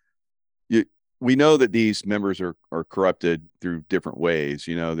member, we know that these members are corrupted through different ways.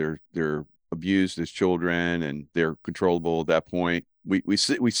 They're abused as children and they're controllable at that point. We've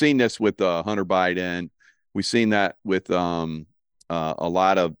seen this with Hunter Biden. We've seen that with a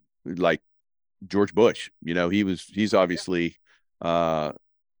lot of, like, George Bush. He's obviously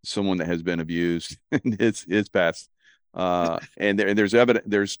someone that has been abused in his past. And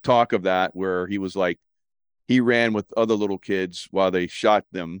there's talk of that where he was like, he ran with other little kids while they shot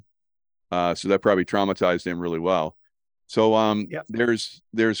them. So that probably traumatized him really well. So Yep.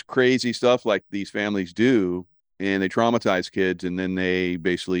 there's crazy stuff like these families do, and they traumatize kids, and then they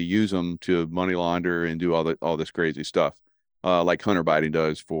basically use them to money launder and do all this crazy stuff, like Hunter Biden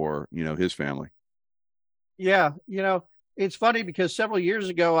does for his family. Yeah, it's funny because several years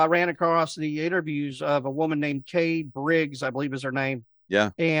ago I ran across the interviews of a woman named Kay Briggs, I believe is her name.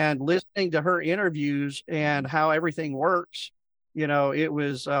 Yeah. And listening to her interviews and how everything works, it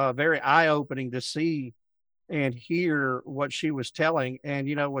was very eye-opening to see and hear what she was telling. And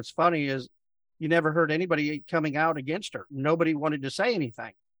what's funny is you never heard anybody coming out against her. Nobody wanted to say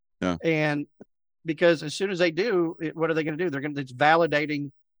anything. Yeah. And because as soon as they do, what are they going to do? It's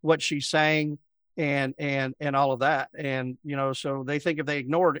validating what she's saying and all of that. And so they think if they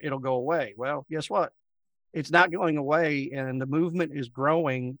ignore it, it'll go away. Well, guess what? It's not going away, and the movement is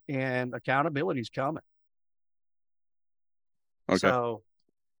growing, and accountability is coming. Okay.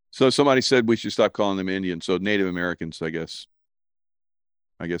 So somebody said we should stop calling them Indians. So Native Americans, I guess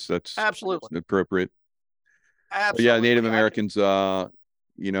that's absolutely appropriate. Absolutely. But yeah, Native Americans. I've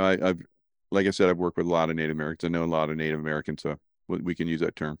like I said, I've worked with a lot of Native Americans. I know a lot of Native Americans, so we can use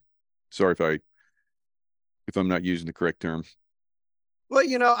that term. Sorry if I'm not using the correct term. Well,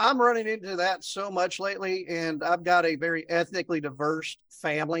 I'm running into that so much lately, and I've got a very ethnically diverse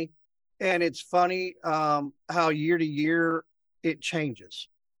family. And it's funny how year to year it changes,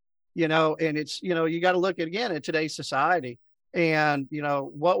 and it's, you got to look again at today's society and,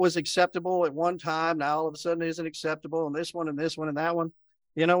 what was acceptable at one time now all of a sudden isn't acceptable. And this one and this one and that one,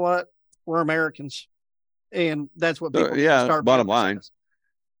 you know what? We're Americans. And that's what people start. Bottom line.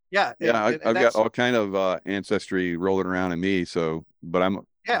 Yeah. I've got all kind of ancestry rolling around in me. So, but bottom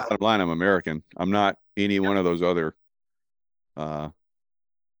line, I'm American. I'm not any one of those other.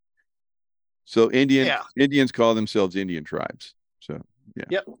 So Indians call themselves Indian tribes. So, yeah.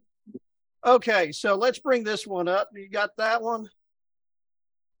 Yep. Okay. So let's bring this one up. You got that one?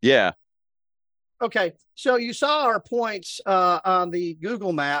 Yeah. Okay. So you saw our points on the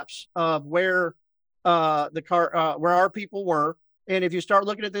Google Maps of where where our people were. And if you start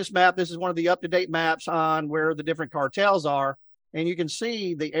looking at this map, this is one of the up-to-date maps on where the different cartels are. And you can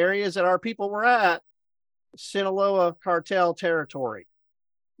see the areas that our people were at, Sinaloa cartel territory.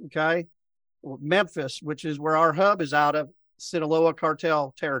 Okay. Memphis, which is where our hub is out of, Sinaloa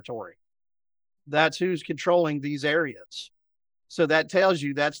cartel territory. That's who's controlling these areas. So that tells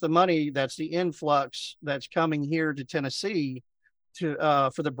you that's the money, that's the influx that's coming here to Tennessee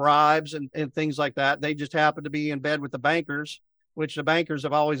for the bribes and things like that. They just happen to be in bed with the bankers, which the bankers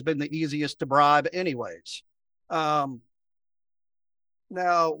have always been the easiest to bribe anyways. Now,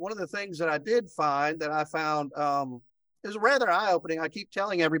 one of the things that I did find that I found is rather eye-opening. I keep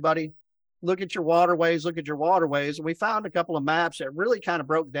telling everybody, look at your waterways, look at your waterways. And we found a couple of maps that really kind of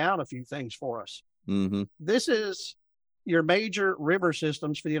broke down a few things for us. Mm-hmm. This is your major river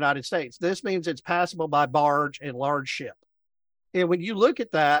systems for the United States. This means it's passable by barge and large ship. And when you look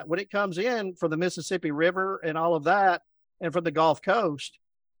at that, when it comes in from the Mississippi River and all of that, and from the Gulf Coast,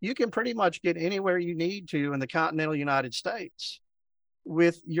 you can pretty much get anywhere you need to in the continental United States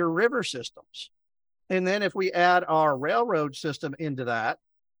with your river systems. And then if we add our railroad system into that,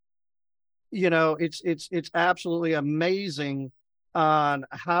 it's absolutely amazing on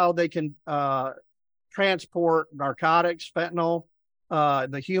how they can transport narcotics, fentanyl,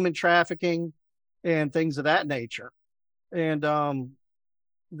 the human trafficking, and things of that nature. And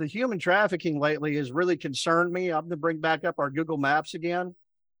the human trafficking lately has really concerned me. I'm going to bring back up our Google Maps again.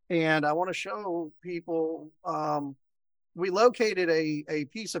 And I want to show people, we located a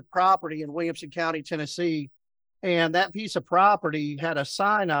piece of property in Williamson County, Tennessee. And that piece of property had a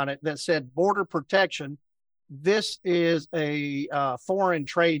sign on it that said border protection. This is a foreign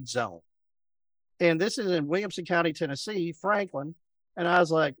trade zone. And this is in Williamson County, Tennessee, Franklin. And I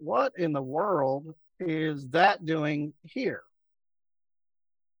was like, what in the world is that doing here?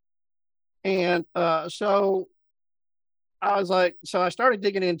 And so I was like, so I started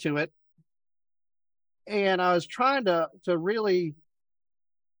digging into it, and I was trying to really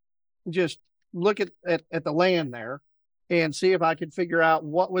just look at the land there and see if I could figure out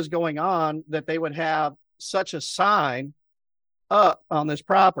what was going on that they would have such a sign up on this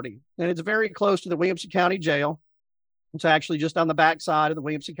property. And it's very close to the Williamson County Jail. It's actually just on the back side of the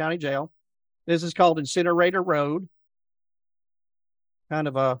Williamson County Jail. This is called Incinerator Road. Kind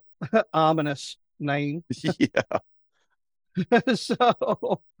of a ominous name. Yeah.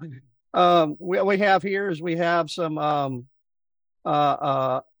 So we have here is we have some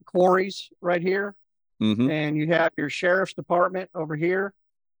quarries right here. Mm-hmm. And you have your sheriff's department over here.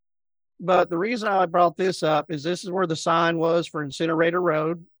 But the reason I brought this up is this is where the sign was for Incinerator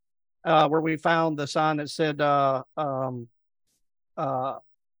Road, where we found the sign that said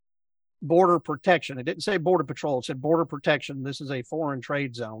border protection. It didn't say border patrol. It said border protection. This is a foreign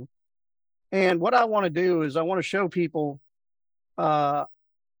trade zone. And what I want to do is I want to show people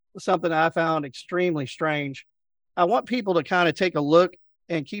something I found extremely strange. I want people to kind of take a look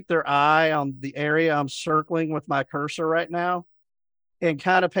and keep their eye on the area I'm circling with my cursor right now and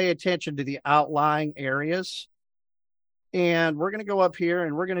kind of pay attention to the outlying areas. And we're going to go up here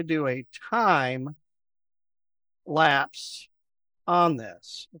and we're going to do a time lapse on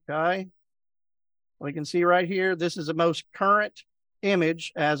this. Okay. We can see right here, this is the most current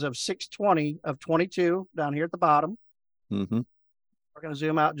image as of 6/20 of 22 down here at the bottom. Mm-hmm. We're going to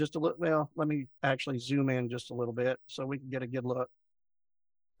zoom out just a little. Well, let me actually zoom in just a little bit so we can get a good look.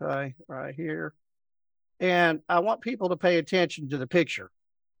 Okay, right here. And I want people to pay attention to the picture.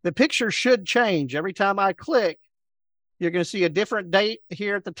 The picture should change every time I click. You're going to see a different date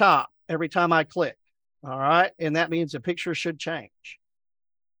here at the top every time I click. All right. And that means the picture should change.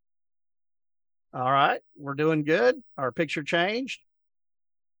 All right. We're doing good. Our picture changed.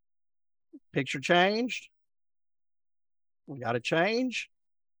 Picture changed. We got to change.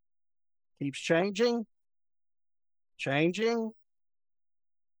 Keeps changing. Changing.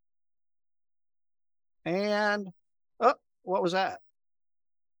 And, oh, what was that?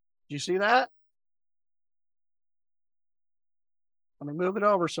 Did you see that? Let me move it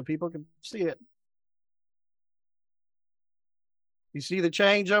over so people can see it. You see the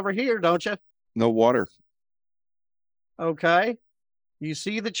change over here, don't you? No water. Okay. You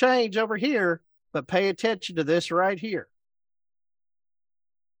see the change over here, but pay attention to this right here.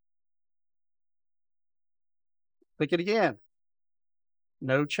 Click it again.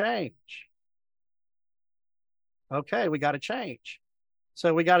 No change. Okay, we got to change.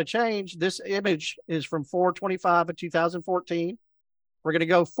 So we got to change. This image is from 4/25 of 2014. We're going to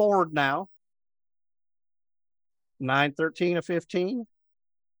go forward now. 9/13 of 15.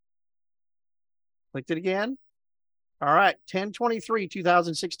 Clicked it again. All right, 10/23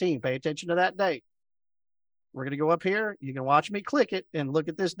 2016. Pay attention to that date. We're going to go up here. You can watch me click it and look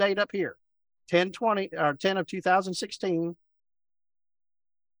at this date up here. 10/20 or 10 of 2016.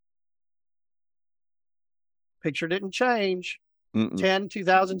 Picture didn't change.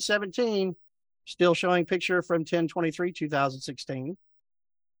 10/2017, still showing picture from 10/23 2016.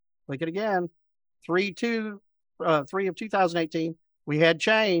 Click it again. 3 of 2018. We had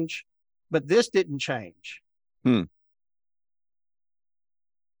change, but this didn't change.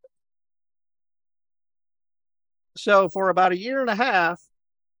 So for about a year and a half,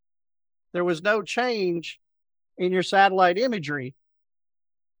 there was no change in your satellite imagery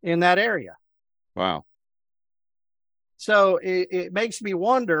in that area. Wow. So it makes me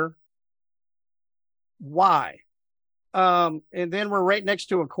wonder why. And then we're right next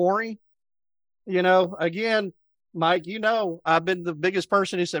to a quarry. You know, again, Mike, you know, I've been the biggest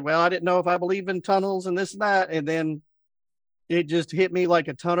person who said, well, I didn't know if I believe in tunnels and this and that. And then it just hit me like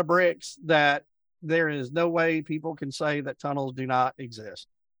a ton of bricks that there is no way people can say that tunnels do not exist.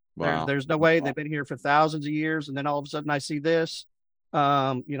 Wow. There's no way. They've been here for thousands of years. And then all of a sudden I see this.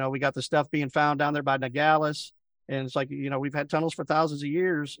 You know, we got the stuff being found down there by Nogales. And it's like, you know, we've had tunnels for thousands of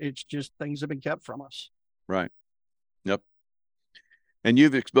years. It's just things have been kept from us. Right. Yep. And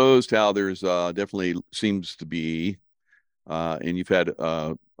you've exposed how there's definitely seems to be, and you've had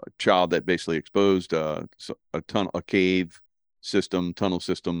a child that basically exposed a cave system, tunnel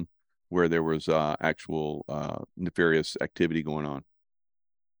system, where there was actual nefarious activity going on.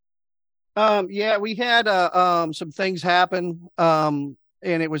 Yeah, we had some things happen.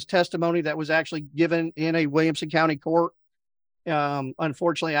 And it was testimony that was actually given in a Williamson County court.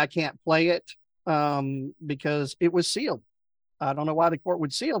 Unfortunately, I can't play it because it was sealed. I don't know why the court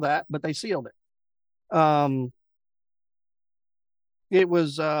would seal that, but they sealed it. It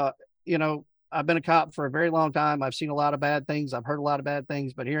was, you know, I've been a cop for a very long time. I've seen a lot of bad things. I've heard a lot of bad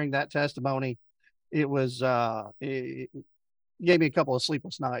things, but hearing that testimony, it was, gave me a couple of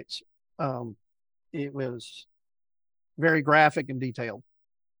sleepless nights. It was very graphic and detailed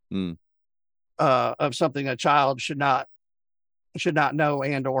of something a child should not know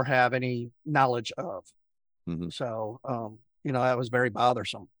and or have any knowledge of. So, that was very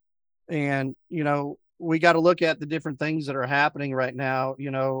bothersome. And, we got to look at the different things that are happening right now.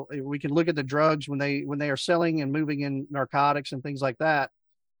 We can look at the drugs when they are selling and moving in narcotics and things like that.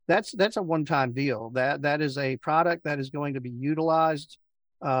 That's a one-time deal. That is a product that is going to be utilized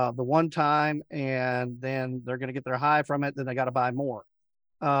the one time, and then they're going to get their high from it. Then they got to buy more.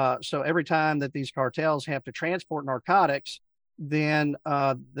 So every time that these cartels have to transport narcotics, then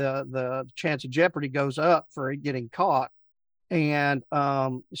the chance of jeopardy goes up for it getting caught. And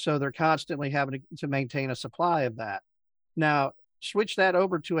so they're constantly having to maintain a supply of that. Now, switch that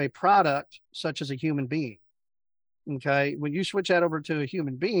over to a product such as a human being. Okay. When you switch that over to a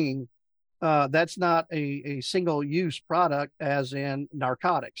human being, that's not a single use product as in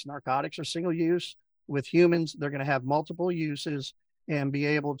narcotics. Narcotics are single use. With humans, they're going to have multiple uses and be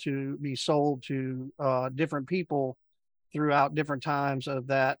able to be sold to different people throughout different times of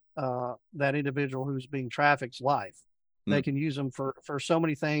that individual who's being trafficked's life. They can use them for so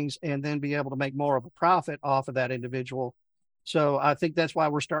many things and then be able to make more of a profit off of that individual. So I think that's why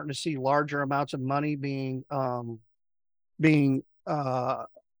we're starting to see larger amounts of money being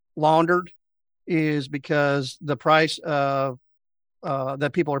laundered, is because the price of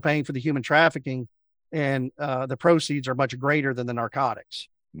that people are paying for the human trafficking and the proceeds are much greater than the narcotics.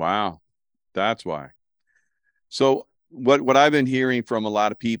 Wow. That's why. So what I've been hearing from a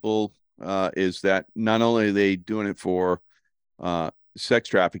lot of people is that not only are they doing it for sex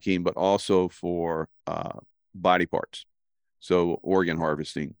trafficking, but also for body parts. So organ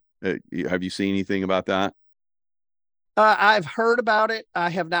harvesting. Have you seen anything about that? I've heard about it. I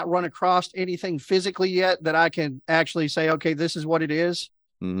have not run across anything physically yet that I can actually say, okay, this is what it is.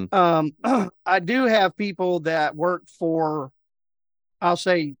 I do have people that work for, I'll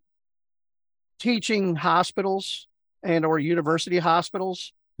say, teaching hospitals and or university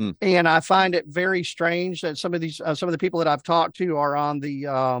hospitals. And I find it very strange that some of the people that I've talked to are on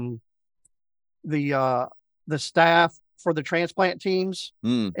the staff for the transplant teams.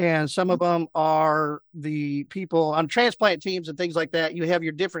 And some of them are the people on transplant teams and things like that. You have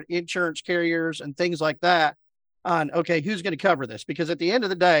your different insurance carriers and things like that on, okay, who's going to cover this? Because at the end of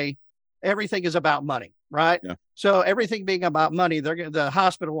the day, everything is about money, right? Yeah. So everything being about money, the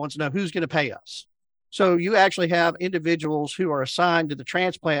hospital wants to know who's going to pay us. So you actually have individuals who are assigned to the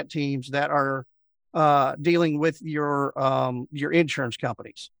transplant teams that are dealing with your insurance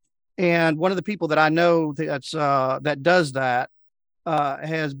companies. And one of the people that I know that does that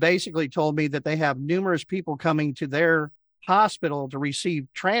has basically told me that they have numerous people coming to their hospital to receive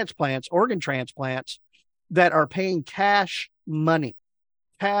organ transplants, that are paying cash money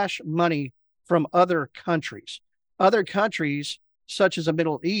from other countries such as the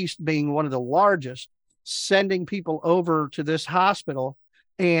Middle East being one of the largest, sending people over to this hospital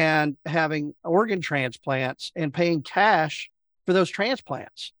and having organ transplants and paying cash for those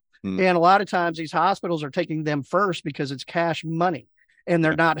transplants. And a lot of times these hospitals are taking them first because it's cash money, and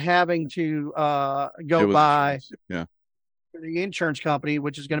they're not having to go by the insurance company,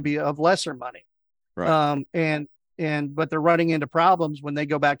 which is going to be of lesser money. Right. But they're running into problems when they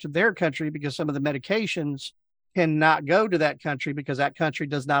go back to their country because some of the medications cannot go to that country because that country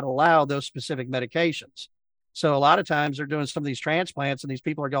does not allow those specific medications. So a lot of times they're doing some of these transplants and these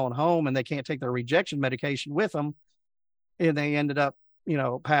people are going home and they can't take their rejection medication with them, and they ended up,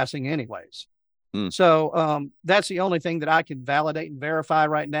 passing anyways. So that's the only thing that I can validate and verify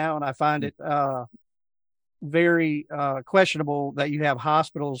right now. And I find it very questionable that you have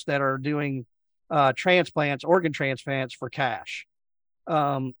hospitals that are doing organ transplants for cash.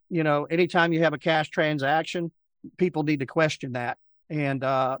 Anytime you have a cash transaction, people need to question that. And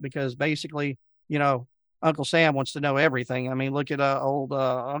because basically, Uncle Sam wants to know everything. I mean, look at old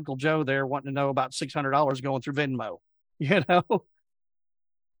Uncle Joe there wanting to know about $600 going through Venmo,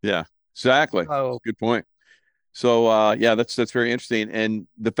 Yeah, exactly. Oh, good point. So, that's very interesting. And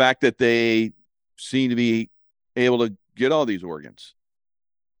the fact that they seem to be able to get all these organs,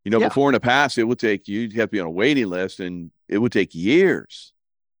 before in the past, you'd have to be on a waiting list and it would take years.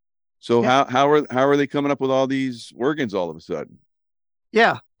 So how are they coming up with all these organs all of a sudden?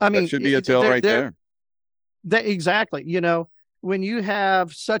 Yeah. I mean, that should be a tell right there. Exactly. When you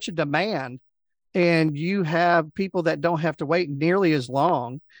have such a demand and you have people that don't have to wait nearly as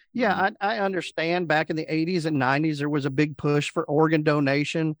long. Yeah, I understand back in the 80s and 90s, there was a big push for organ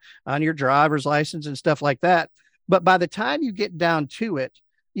donation on your driver's license and stuff like that. But by the time you get down to it,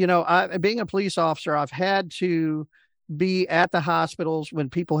 being a police officer, I've had to be at the hospitals when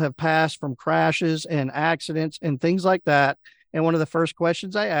people have passed from crashes and accidents and things like that. And one of the first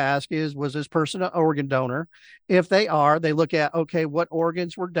questions I ask is, was this person an organ donor? If they are, they look at, okay, what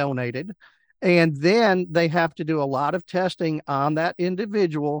organs were donated? And then they have to do a lot of testing on that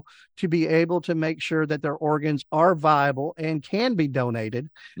individual to be able to make sure that their organs are viable and can be donated,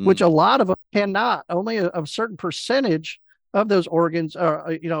 which a lot of them cannot. Only a certain percentage of those organs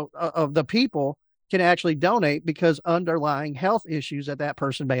are, of the people can actually donate because underlying health issues that that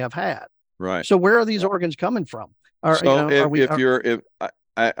person may have had. Right. So where are these organs coming from? I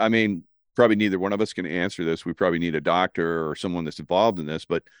mean, probably neither one of us can answer this. We probably need a doctor or someone that's involved in this,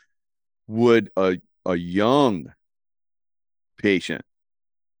 but would a young patient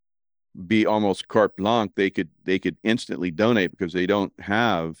be almost carte blanche? They could instantly donate because they don't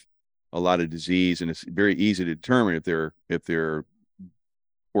have a lot of disease, and it's very easy to determine if their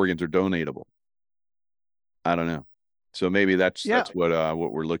organs are donatable. I don't know. So maybe that's what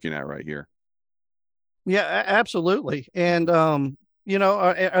we're looking at right here. Yeah, absolutely. And,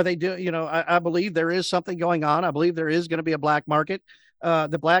 are they doing, I believe there is something going on. I believe there is going to be a black market.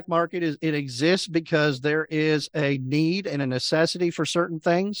 The black market it exists because there is a need and a necessity for certain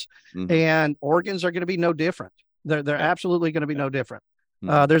things, and organs are going to be no different. They're absolutely going to be no different.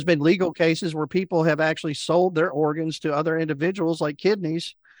 There's been legal cases where people have actually sold their organs to other individuals, like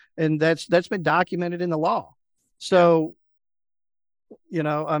kidneys, and that's been documented in the law. So,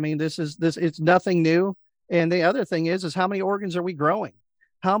 I mean, it's nothing new. And the other thing is how many organs are we growing?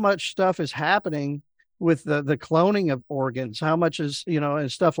 How much stuff is happening with the cloning of organs? How much is,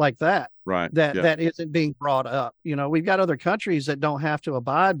 and stuff like that, right? That isn't being brought up. We've got other countries that don't have to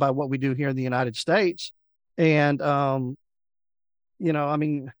abide by what we do here in the United States. And, I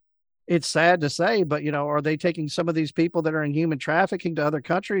mein, it's sad to say, but, are they taking some of these people that are in human trafficking to other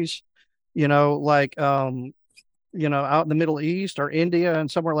countries, like, out in the Middle East or India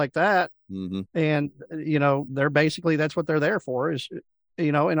and somewhere like that. And, they're basically, that's what they're there for is,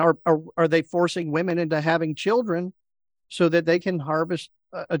 and are they forcing women into having children so that they can harvest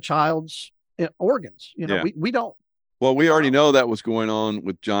a child's organs? We don't. Well, we already know that was going on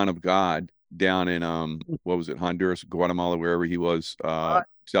with John of God down in, what was it? Honduras, Guatemala, wherever he was,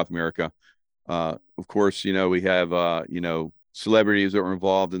 South America. Of course, we have, celebrities that were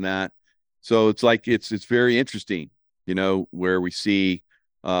involved in that. So it's like, it's very interesting, where we see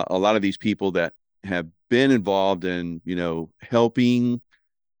a lot of these people that have been involved in, helping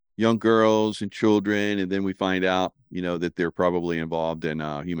young girls and children. And then we find out, that they're probably involved in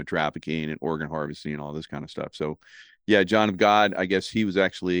human trafficking and organ harvesting and all this kind of stuff. So yeah, John of God, I guess he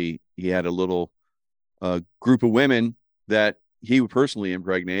had a little group of women that he would personally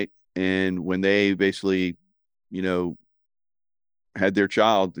impregnate. And when they basically, had their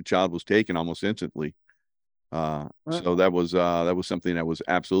child, the child was taken almost instantly. So that was something that was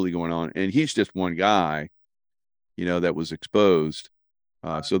absolutely going on. And he's just one guy, that was exposed.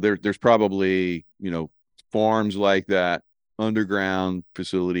 So there's probably, farms like that, underground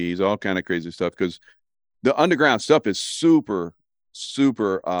facilities, all kind of crazy stuff. Because the underground stuff is super,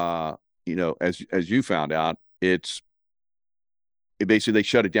 super, as you found out, basically they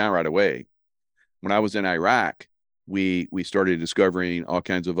shut it down right away. When I was in Iraq, we started discovering all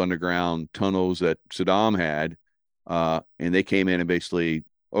kinds of underground tunnels that Saddam had, and they came in and basically,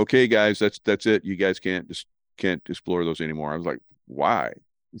 okay, guys, that's it. You guys can't explore those anymore. I was like, why?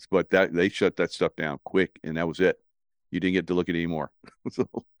 But that they shut that stuff down quick, and that was it. You didn't get to look at it anymore. So,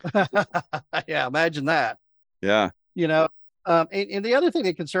 yeah, imagine that. Yeah, and the other thing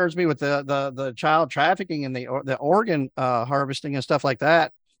that concerns me with the child trafficking and the organ harvesting and stuff like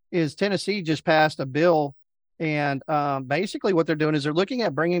that is Tennessee just passed a bill. And basically what they're doing is they're looking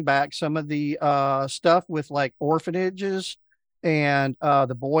at bringing back some of the stuff with like orphanages and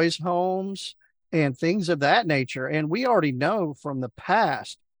the boys' homes and things of that nature. And we already know from the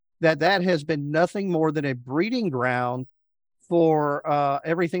past that has been nothing more than a breeding ground for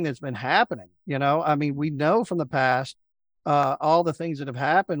everything that's been happening. I mean, we know from the past all the things that have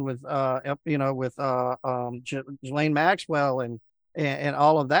happened with, Ghislaine Maxwell and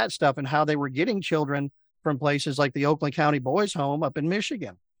all of that stuff and how they were getting children from places like the Oakland County Boys Home up in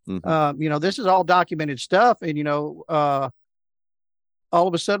Michigan. This is all documented stuff. And, all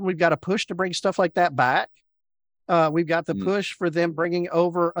of a sudden we've got a push to bring stuff like that back. We've got the push for them bringing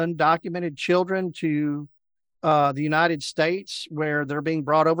over undocumented children to the United States, where they're being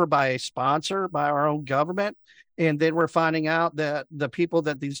brought over by a sponsor, by our own government. And then we're finding out that the people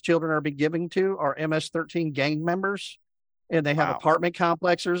that these children are being given to are MS-13 gang members. And they have apartment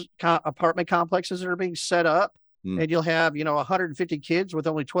complexes that are being set up. And you'll have, 150 kids with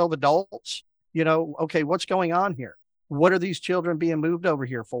only 12 adults. Okay, what's going on here? What are these children being moved over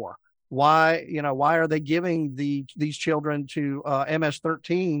here for? Why are they giving these children to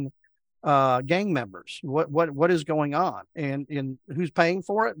MS-13 gang members? What is going on? And who's paying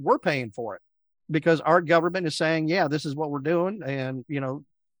for it? We're paying for it because our government is saying, yeah, this is what we're doing. And,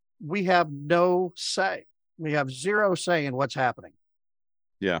 we have no say. We have zero say in what's happening.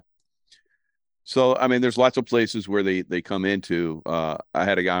 Yeah. So, I mean, there's lots of places where they come into. I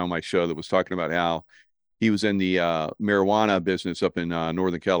had a guy on my show that was talking about how he was in the marijuana business up in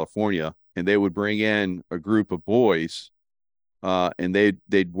Northern California, and they would bring in a group of boys, and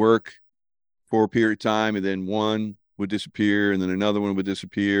they'd work for a period of time, and then one would disappear, and then another one would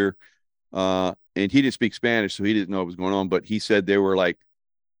disappear. And he didn't speak Spanish, so he didn't know what was going on. But he said they were like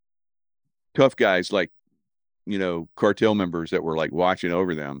tough guys, like cartel members that were like watching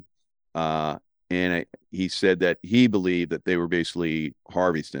over them. He said that he believed that they were basically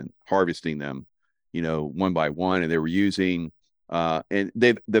harvesting them, one by one, and they were using, and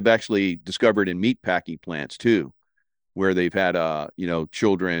they've actually discovered in meat packing plants too, where they've had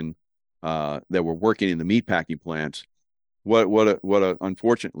children that were working in the meat packing plants.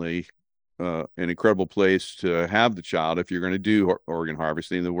 Unfortunately an incredible place to have the child if you're going to do organ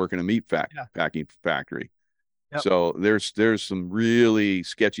harvesting, to work in a meat packing factory. Yep. So there's some really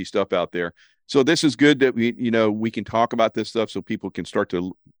sketchy stuff out there. So this is good that we can talk about this stuff so people can start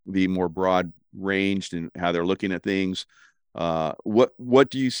to be more broad ranged in how they're looking at things. What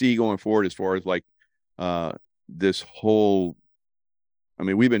do you see going forward as far as like this whole? I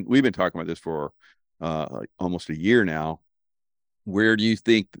mean, we've been talking about this for like almost a year now. Where do you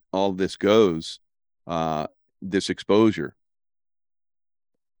think all of this goes? This exposure?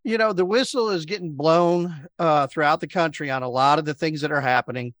 The whistle is getting blown throughout the country on a lot of the things that are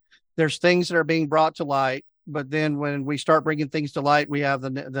happening. There's things that are being brought to light, but then when we start bringing things to light, we have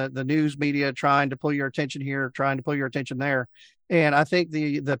the news media trying to pull your attention here, trying to pull your attention there. And I think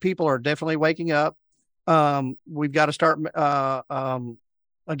the people are definitely waking up. We've got to start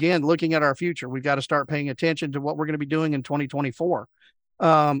again looking at our future. We've got to start paying attention to what we're going to be doing in 2024.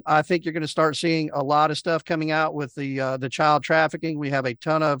 I think you're going to start seeing a lot of stuff coming out with the child trafficking. We have a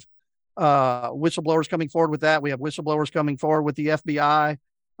ton of whistleblowers coming forward with that. We have whistleblowers coming forward with the FBI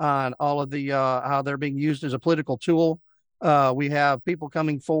on all of the how they're being used as a political tool. We have people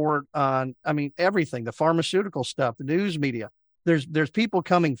coming forward on, everything, the pharmaceutical stuff, the news media. There's people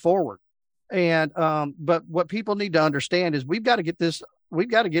coming forward. And but what people need to understand is we've got to get this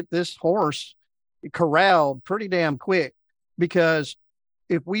horse corralled pretty damn quick, because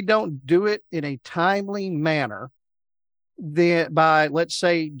if we don't do it in a timely manner, then by, let's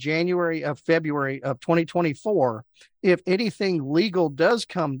say, February of 2024, if anything legal does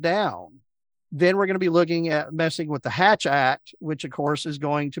come down, then we're going to be looking at messing with the Hatch Act, which of course is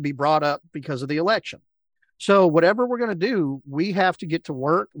going to be brought up because of the election. So whatever we're going to do, we have to get to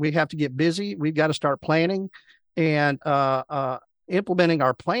work. We have to get busy. We've got to start planning and implementing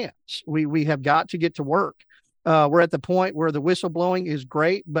our plans. We have got to get to work. We're at the point where the whistleblowing is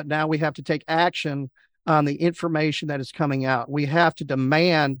great, but now we have to take action on the information that is coming out. We have to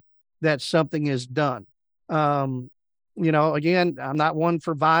demand that something is done. Again, I'm not one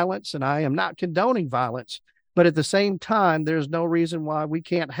for violence, and I am not condoning violence, but at the same time, there's no reason why we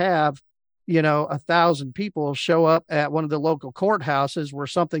can't have 1,000 people show up at one of the local courthouses where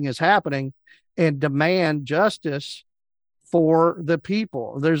something is happening and demand justice for the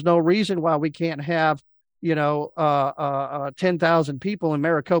people. There's no reason why we can't have 10,000 people in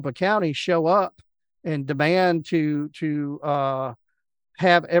Maricopa County show up and demand to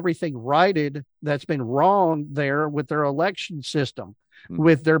have everything righted that's been wrong there with their election system,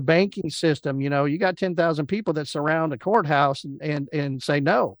 with their banking system. You got 10,000 people that surround a courthouse and say,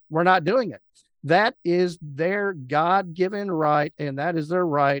 no, we're not doing it. That is their God-given right, and that is their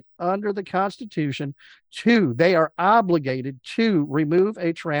right under the Constitution they are obligated to remove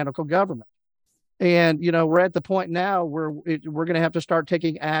a tyrannical government. And, we're at the point now where we're going to have to start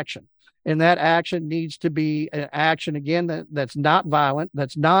taking action. And that action needs to be an action, again, that's not violent,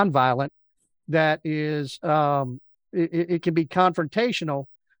 that's nonviolent, that is, it can be confrontational,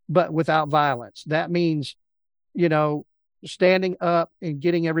 but without violence. That means, standing up and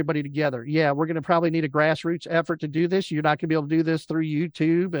getting everybody together. Yeah, we're going to probably need a grassroots effort to do this. You're not going to be able to do this through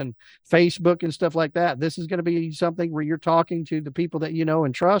YouTube and Facebook and stuff like that. This is going to be something where you're talking to the people that you know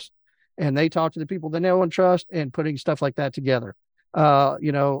and trust, and they talk to the people they know and trust, and putting stuff like that together. All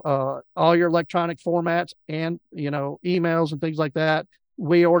your electronic formats and, emails and things like that,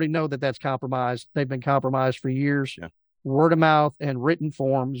 we already know that that's compromised. They've been compromised for years. Yeah. Word of mouth and written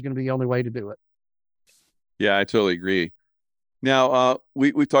form is going to be the only way to do it. Yeah, I totally agree. Now,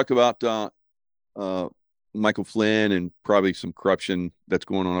 we've talked about Michael Flynn and probably some corruption that's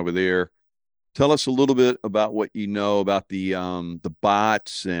going on over there. Tell us a little bit about what you know about the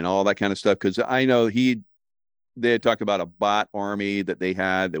bots and all that kind of stuff, because I know they had talked about a bot army that they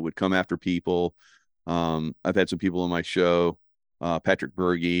had that would come after people. I've had some people on my show, Patrick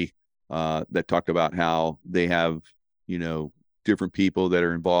Berge, that talked about how they have, different people that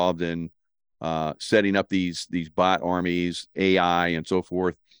are involved in setting up these bot armies, AI, and so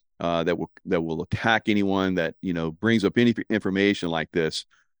forth, that will attack anyone that brings up any information like this.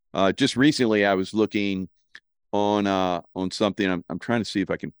 Just recently, I was looking on something. I'm trying to see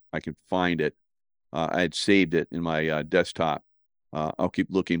if I can find it. I had saved it in my desktop. I'll keep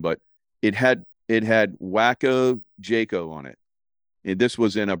looking, but it had Wacko Jaco on it, and this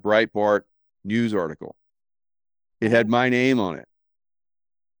was in a Breitbart news article. It had my name on it,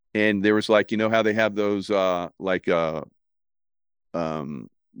 and there was like, how they have those like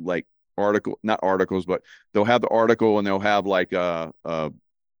article, not articles, but they'll have the article and they'll have like an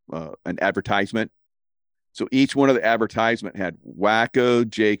advertisement. So each one of the advertisement had Wacko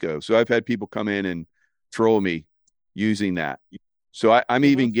Jaco. So I've had people come in and troll me using that. So I'm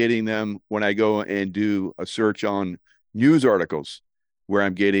even getting them when I go and do a search on news articles where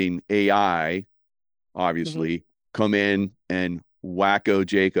I'm getting AI, obviously, come in and Wacko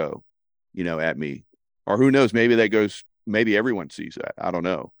Jaco, at me. Or who knows, maybe everyone sees that. I don't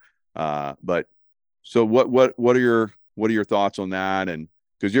know. But so what are your thoughts on that? And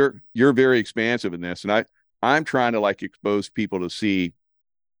because you're very expansive in this, and I'm trying to like expose people to see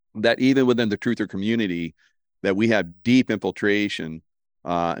that even within the truther community, that we have deep infiltration,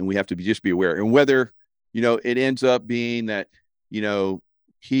 and we have to just be aware. And whether, it ends up being that,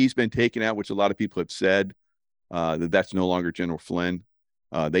 he's been taken out, which a lot of people have said, that's no longer General Flynn.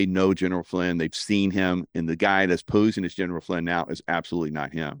 They know General Flynn. They've seen him, and the guy that's posing as General Flynn now is absolutely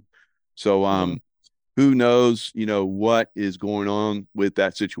not him. So, who knows, what is going on with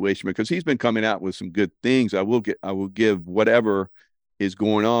that situation, because he's been coming out with some good things. I will give whatever is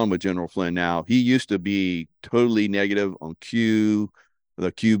going on with General Flynn now. He used to be totally negative on the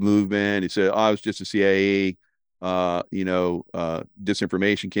Q movement. He said, oh, I was just a CIA,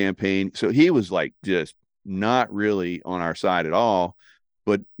 disinformation campaign. So he was like just not really on our side at all.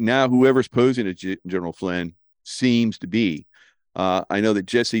 But now whoever's posing as General Flynn seems to be. I know that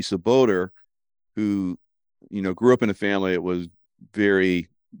Jesse Saboter, who, grew up in a family that was very,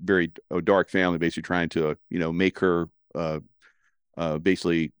 very dark family, basically trying to, make her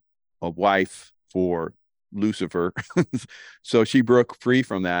basically a wife for Lucifer. So she broke free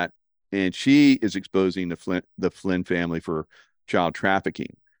from that, and she is exposing the Flynn family for child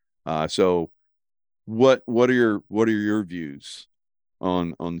trafficking. So what are your views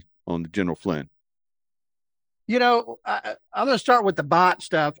on General Flynn? I'm going to start with the bot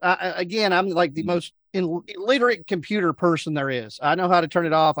stuff. Again, I'm like the most illiterate computer person there is. I know how to turn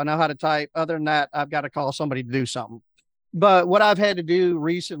it off. I know how to type. Other than that, I've got to call somebody to do something. But what I've had to do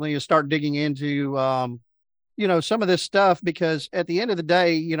recently is start digging into, some of this stuff, because at the end of the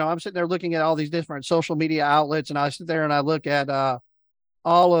day, I'm sitting there looking at all these different social media outlets, and I sit there and I look at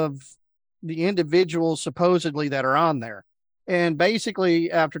all of the individuals supposedly that are on there. And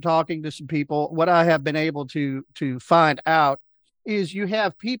basically, after talking to some people, what I have been able to find out is you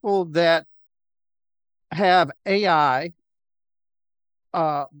have people that have AI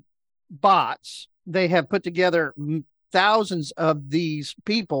bots. They have put together thousands of these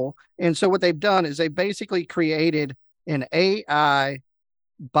people. And so what they've done is they basically created an AI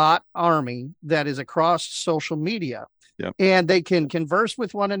bot army that is across social media. Yep. And they can converse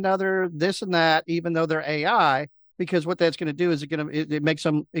with one another, this and that, even though they're AI, because what that's going to do is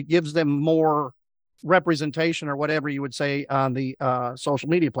it gives them more representation, or whatever you would say, on the social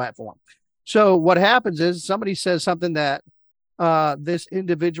media platform. So what happens is somebody says something that this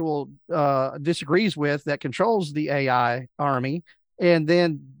individual disagrees with, that controls the AI army, and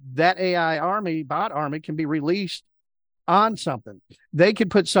then that AI army, bot army, can be released on something. They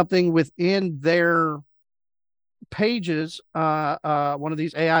could put something within their pages. One of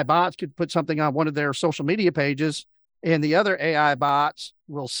these AI bots could put something on one of their social media pages, and the other AI bots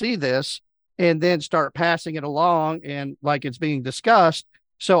will see this and then start passing it along, and like it's being discussed.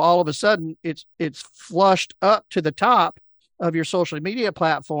 So all of a sudden it's flushed up to the top of your social media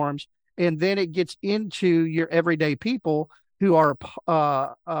platforms, and then it gets into your everyday people who are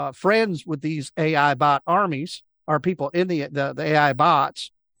friends with these AI bot armies, are people in the AI bots.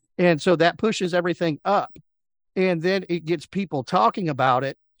 And so that pushes everything up, and then it gets people talking about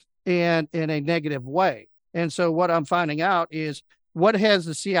it and in a negative way. And so what I'm finding out is, what has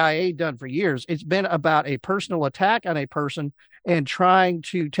the CIA done for years? It's been about a personal attack on a person and trying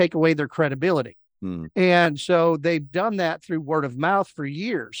to take away their credibility. And so they've done that through word of mouth for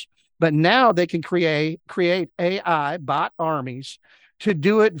years. But now they can create AI bot armies to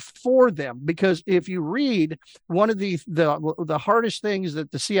do it for them. Because if you read one of the hardest things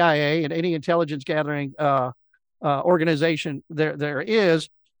that the CIA and any intelligence gathering organization there is,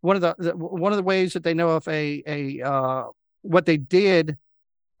 one of the ways that they know if what they did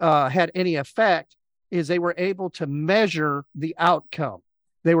had any effect is they were able to measure the outcome.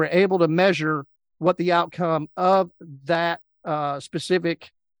 They were able to measure what the outcome of that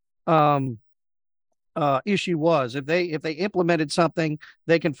specific issue was. If they implemented something,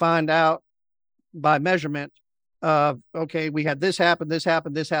 they can find out by measurement of, okay, we had this happen, this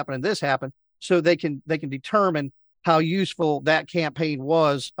happened, this happened, and this happened. So they can determine how useful that campaign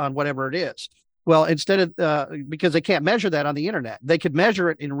was on whatever it is. Well, instead of because they can't measure that on the internet, they could measure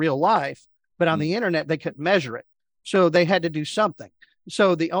it in real life, but on the internet they couldn't measure it. So they had to do something.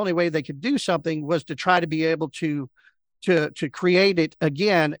 So the only way they could do something was to try to be able to create it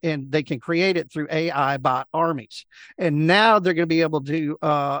again, and they can create it through AI bot armies. And now they're going to be able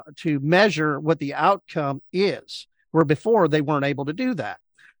to measure what the outcome is, where before they weren't able to do that.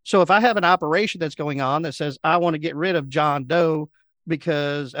 So if I have an operation that's going on that says I want to get rid of John Doe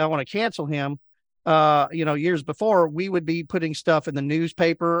because I want to cancel him, years before we would be putting stuff in the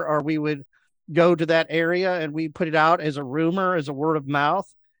newspaper, or we would go to that area and we put it out as a rumor, as a word of mouth.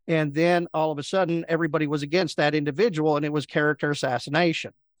 And then all of a sudden, everybody was against that individual, and it was character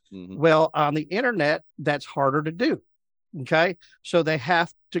assassination. Well, on the internet, that's harder to do. Okay. So they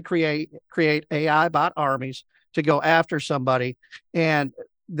have to create AI bot armies to go after somebody. And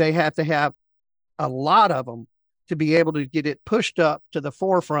they have to have a lot of them to be able to get it pushed up to the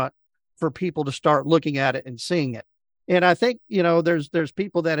forefront for people to start looking at it and seeing it. And I think, there's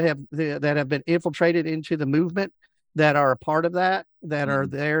people that have been infiltrated into the movement that are a part of that are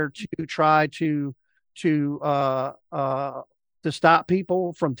there to try to stop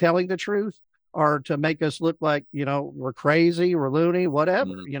people from telling the truth, or to make us look like, we're crazy, we're loony,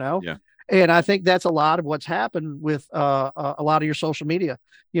 whatever, Yeah. And I think that's a lot of what's happened with a lot of your social media.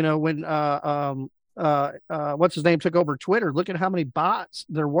 When what's his name took over Twitter, look at how many bots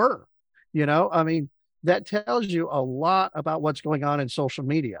there were. I mean, that tells you a lot about what's going on in social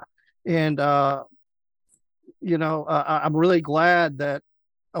media. And I'm really glad that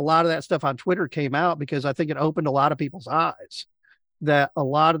a lot of that stuff on Twitter came out, because I think it opened a lot of people's eyes that a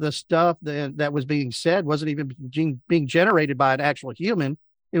lot of the stuff that was being said wasn't even being generated by an actual human.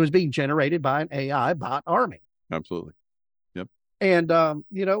 It was being generated by an AI bot army. Absolutely. Yep. And,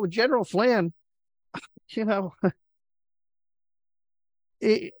 with General Flynn,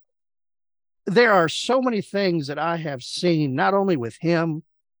 there are so many things that I have seen, not only with him,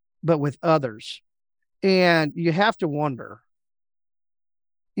 but with others. And you have to wonder,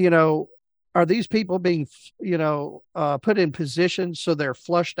 are these people being, put in positions so they're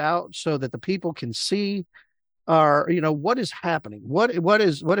flushed out so that the people can see, or, what is happening? What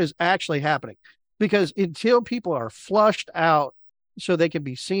is actually happening? Because until people are flushed out so they can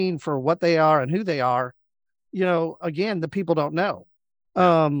be seen for what they are and who they are, again, the people don't know.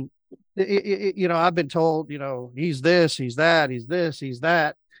 Yeah. I've been told, he's this, he's that, he's this, he's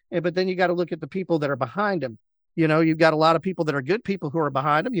that. But then you got to look at the people that are behind him. You've got a lot of people that are good people who are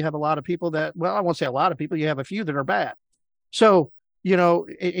behind him. You have a lot of people that, well, I won't say a lot of people, you have a few that are bad. So,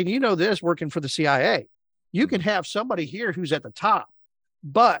 and this working for the CIA, you can have somebody here who's at the top,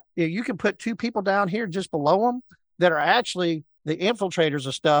 but you can put two people down here just below them that are actually the infiltrators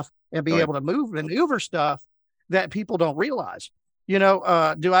of stuff, and be able to maneuver stuff that people don't realize. Do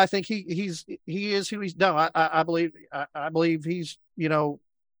I think he is who he's done? I believe he's,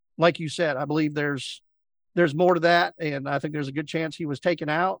 like you said, I believe there's more to that. And I think there's a good chance he was taken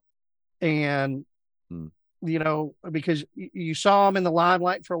out. And, because you saw him in the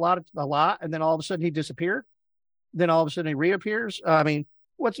limelight for a lot, and then all of a sudden he disappeared. Then all of a sudden he reappears. I mean,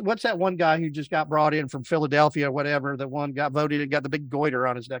 what's that one guy who just got brought in from Philadelphia or whatever, that one got voted and got the big goiter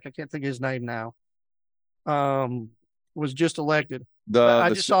on his neck? I can't think of his name now. Was just elected. I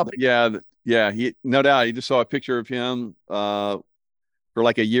just saw. He, no doubt, you just saw a picture of him for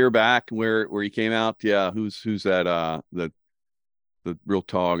like a year back where he came out. Yeah, who's that? The real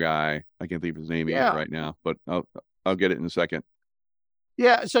tall guy. I can't think of his name either right now, but I'll get it in a second.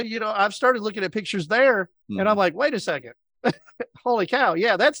 Yeah, so I've started looking at pictures there, and I'm like, wait a second, holy cow!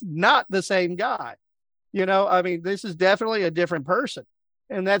 Yeah, that's not the same guy. I mean, this is definitely a different person.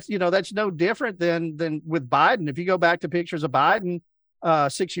 And that's no different than with Biden. If you go back to pictures of Biden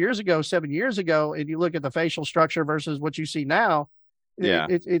 6 years ago, 7 years ago, and you look at the facial structure versus what you see now,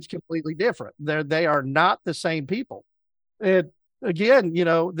 it's completely different. They are not the same people. And again,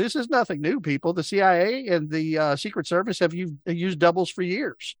 this is nothing new, people. The CIA and the Secret Service have used doubles for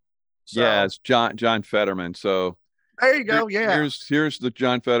years. So, yeah, it's John Fetterman. So there you go. Yeah. Here's the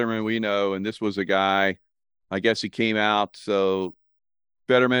John Fetterman we know. And this was a guy, I guess he came out. So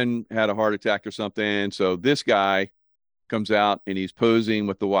Fetterman had a heart attack or something. So this guy comes out and he's posing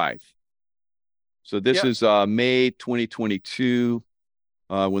with the wife. So this is May 2022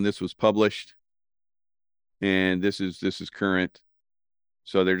 when this was published. And this is current.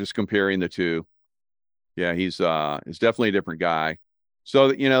 So they're just comparing the two. Yeah, he's definitely a different guy.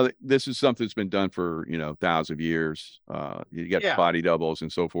 So, this is something that's been done for, thousands of years. You get body doubles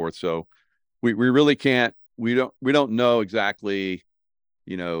and so forth. So we really can't, we don't know exactly,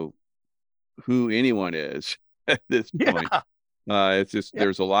 who anyone is at this point. It's just,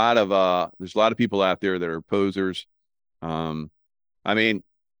 there's a lot of people out there that are posers. I mean,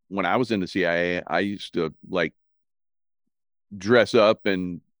 when I was in the CIA, I used to like dress up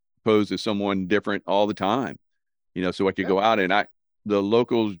and pose as someone different all the time, so I could go out, and the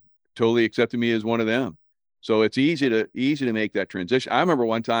locals totally accepted me as one of them. So it's easy to make that transition. I remember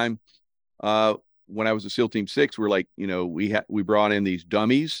one time when I was at SEAL Team 6, we're like, we brought in these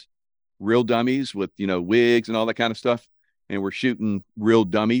dummies, real dummies with, wigs and all that kind of stuff. And we're shooting real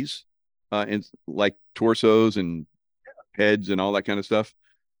dummies and like torsos and heads and all that kind of stuff.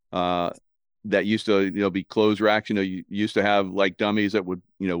 That used to, be clothes racks. You used to have like dummies that would,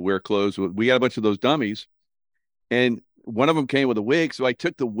 wear clothes. We got a bunch of those dummies, and one of them came with a wig. So I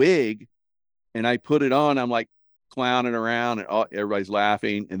took the wig and I put it on. I'm like clowning around, and everybody's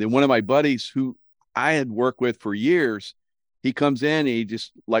laughing. And then one of my buddies who I had worked with for years, he comes in and he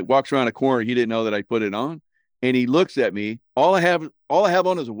just like walks around a corner. He didn't know that I put it on, and he looks at me. All I have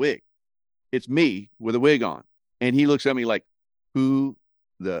on is a wig. It's me with a wig on. And he looks at me like, who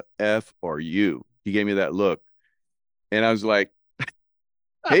the F are you? He gave me that look. And I was like,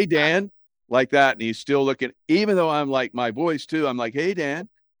 hey, Dan, like that. And he's still looking, even though I'm like my voice too. I'm like, hey, Dan.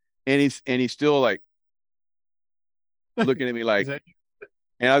 And he's still like looking at me like,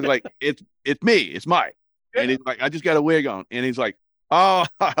 and I was like, it's me. It's Mike. And he's like, I just got a wig on. And he's like, oh,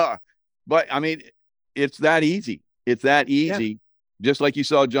 but I mean, it's that easy. It's that easy. Yeah. Just like you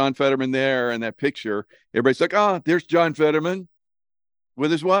saw John Fetterman there in that picture. Everybody's like, oh, there's John Fetterman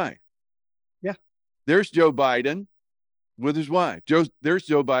with his wife. Yeah. There's Joe Biden with his wife. There's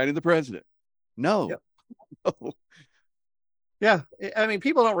Joe Biden, the president. No. Yep. No. Yeah. I mean,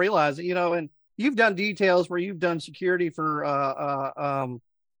 people don't realize it, and you've done details where you've done security for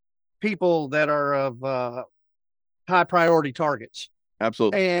people that are of high priority targets.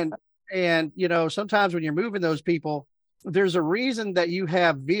 Absolutely. And sometimes when you're moving those people, there's a reason that you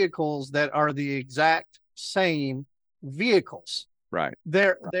have vehicles that are the exact same vehicles. Right.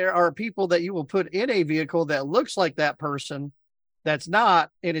 There are people that you will put in a vehicle that looks like that person that's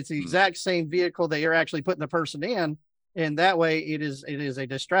not, and it's the exact same vehicle that you're actually putting the person in. And that way it is a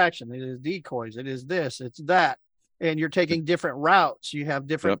distraction. It is decoys. It is this, it's that. And you're taking different routes. You have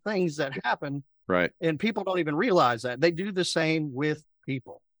different things that happen. Right. And people don't even realize that. They do the same with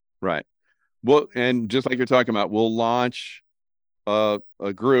people. Right. Well, and just like you're talking about, we'll launch a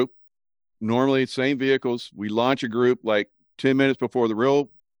group, normally same vehicles. We launch a group like 10 minutes before the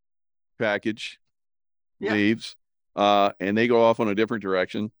real package leaves, and they go off on a different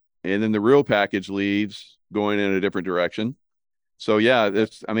direction. And then the real package leaves going in a different direction. So yeah,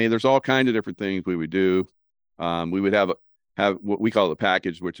 there's all kinds of different things we would do. We would have what we call the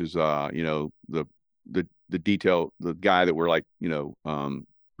package, which is, the detail, the guy that we're like,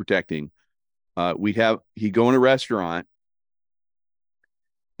 protecting. He'd go in a restaurant,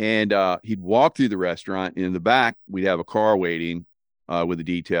 and he'd walk through the restaurant, and in the back we'd have a car waiting with a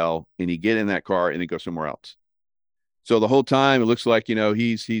detail, and he'd get in that car and then go somewhere else. So the whole time it looks like,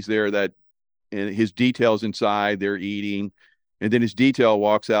 he's there, and his detail's inside, they're eating, and then his detail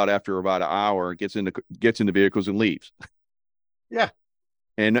walks out after about an hour, gets into vehicles and leaves. Yeah.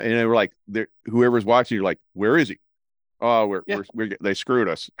 And we're like, whoever's watching, you're like, where is he? Oh, they screwed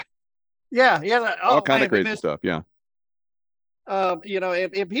us. Yeah. All kind of crazy stuff. Yeah.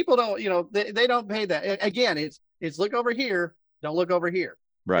 If people don't, they don't pay that. Again, it's look over here. Don't look over here.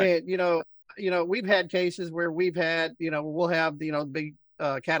 Right. And, we've had cases where we've had, we'll have, big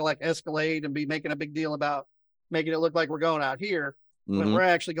Cadillac Escalade and be making a big deal about making it look like we're going out here when we're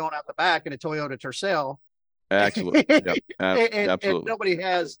actually going out the back in a Toyota Tercel. Absolutely. Yep. Absolutely. And nobody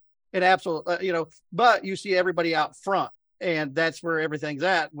has an absolute, but you see everybody out front, and that's where everything's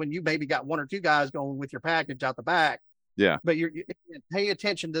at when you maybe got one or two guys going with your package out the back. Yeah. But you pay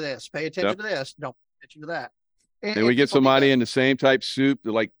attention to this, pay attention to this. Don't pay attention to that. And we get somebody in the same type suit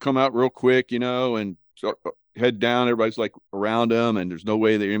to like come out real quick, and so head down. Everybody's like around him, and there's no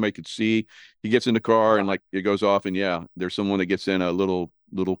way that anybody could see. He gets in the car, and like it goes off, and yeah, there's someone that gets in a little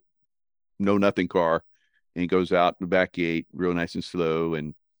no nothing car, and he goes out the back gate, real nice and slow. And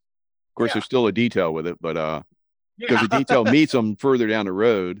of course, there's still a detail with it, but because the detail meets them further down the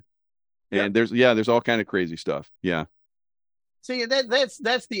road, and there's all kind of crazy stuff. Yeah. See, that's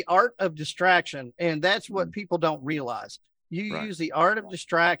the art of distraction, and that's what people don't realize. You use the art of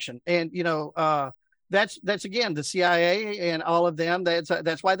distraction, and that's again the CIA and all of them.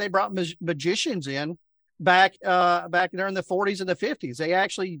 That's why they brought magicians in back during the 40s and the 50s. They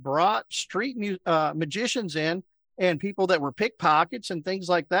actually brought street magicians in and people that were pickpockets and things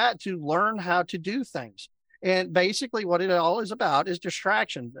like that to learn how to do things. And basically, what it all is about is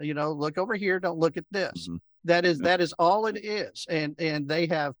distraction. Look over here, don't look at this. Mm-hmm. That is all it is, and they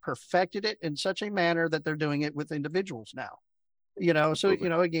have perfected it in such a manner that they're doing it with individuals now. So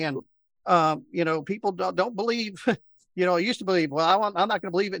again, people don't believe. I used to believe. Well, I'm not going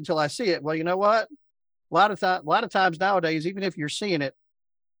to believe it until I see it. Well, you know what? A lot of times nowadays, even if you're seeing it,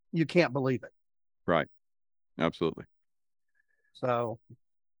 you can't believe it. Right. Absolutely. So,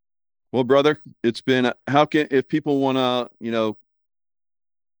 well, brother, it's been. If people want to,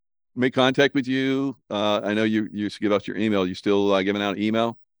 make contact with you. I know you used to give out your email. You still giving out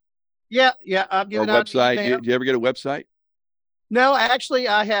email? Yeah. I'm giving out website. Do you ever get a website? No, actually,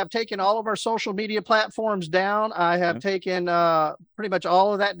 I have taken all of our social media platforms down. I have taken pretty much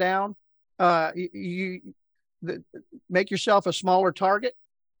all of that down. Make yourself a smaller target,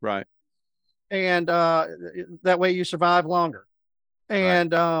 right? And that way you survive longer.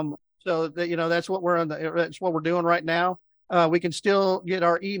 And so that's what that's what we're doing right now. We can still get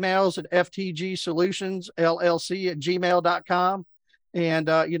our emails at ftgsolutionsllc@gmail.com. And,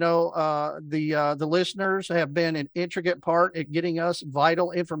 the listeners have been an intricate part at getting us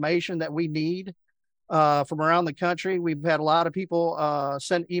vital information that we need from around the country. We've had a lot of people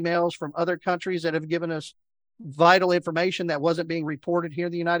send emails from other countries that have given us vital information that wasn't being reported here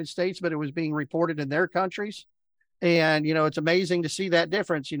in the United States, but it was being reported in their countries. And, it's amazing to see that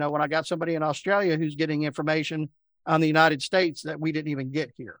difference. When I got somebody in Australia who's getting information on the United States that we didn't even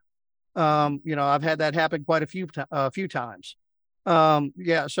get here. I've had that happen quite a few times.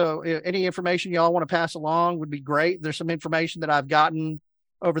 So any information y'all want to pass along would be great. There's some information that I've gotten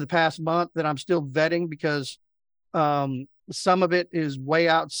over the past month that I'm still vetting because some of it is way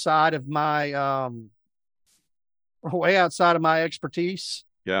outside of my expertise.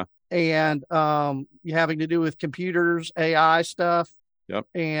 Yeah. And having to do with computers, AI stuff. Yep.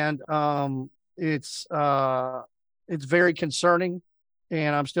 And it's very concerning,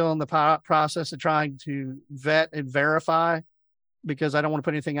 and I'm still in the process of trying to vet and verify because I don't want to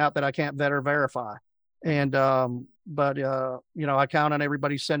put anything out that I can't vet or verify. And, I count on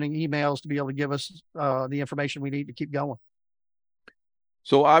everybody sending emails to be able to give us the information we need to keep going.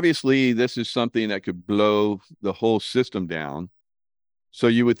 So obviously this is something that could blow the whole system down. So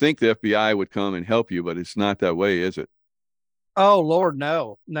you would think the FBI would come and help you, but it's not that way, is it? Oh Lord,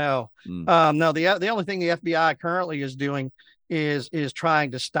 no. No, the only thing the FBI currently is doing is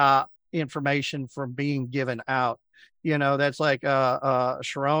trying to stop information from being given out. That's like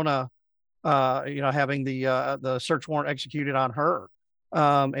Sharona, having the search warrant executed on her.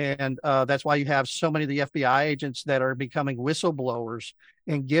 And that's why you have so many of the FBI agents that are becoming whistleblowers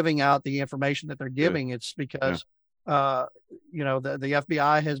and giving out the information that they're giving. Yeah. It's because the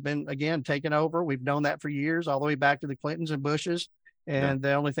FBI has been, again, taken over. We've known that for years, all the way back to the Clintons and Bushes. And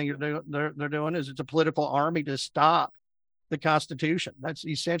the only thing they're doing is it's a political army to stop the Constitution. That's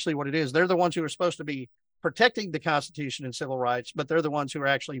essentially what it is. They're the ones who are supposed to be protecting the Constitution and civil rights, but they're the ones who are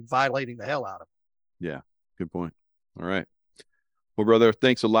actually violating the hell out of it. Yeah, good point. All right. Well, brother,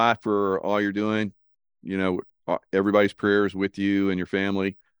 thanks a lot for all you're doing. Everybody's prayers with you and your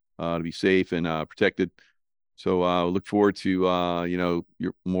family to be safe and protected. So look forward to,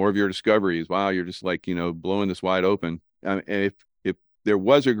 more of your discoveries. Wow, you're just like, blowing this wide open. And if there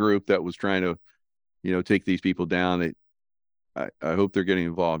was a group that was trying to, take these people down, I hope they're getting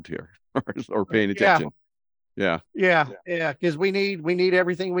involved here or paying attention. Yeah. Because we need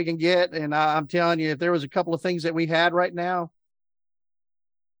everything we can get. And I'm telling you, if there was a couple of things that we had right now,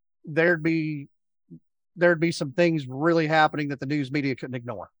 there'd be some things really happening that the news media couldn't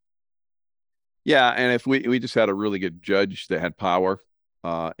ignore. Yeah, and if we just had a really good judge that had power,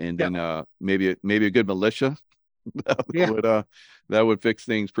 and then maybe a good militia, that would fix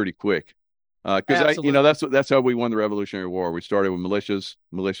things pretty quick. Because that's how we won the Revolutionary War. We started with militias.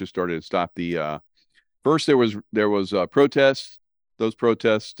 Militias started to stop the. First, there was protests. Those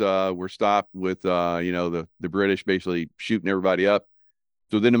protests were stopped with the British basically shooting everybody up.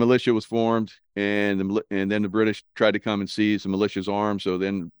 So then the militia was formed, and then the British tried to come and seize the militia's arms. So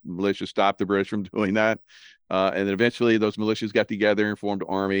then militia stopped the British from doing that. And then eventually those militias got together and formed an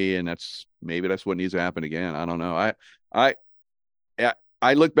army, and that's what needs to happen again. I don't know.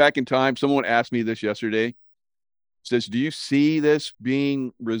 I look back in time. Someone asked me this yesterday. Says, do you see this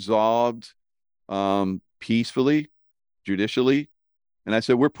being resolved peacefully, judicially? And I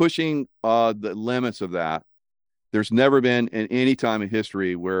said, we're pushing the limits of that. There's never been in any time in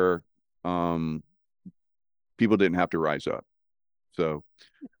history where people didn't have to rise up. So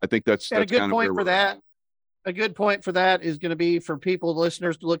I think that's a good point for that. A good point for that is going to be for people,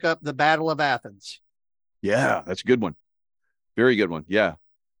 listeners, to look up the Battle of Athens. Yeah, that's a good one. Very good one. Yeah.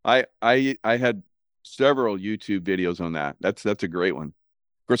 I had several YouTube videos on that. That's a great one.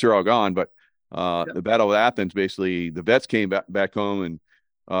 Of course, they're all gone, but the Battle of Athens, basically the vets came back home, and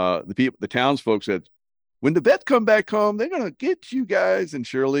the townsfolk said, when the vets come back home, they're going to get you guys. And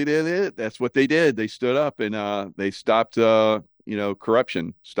surely they did. That's what they did. They stood up and they stopped,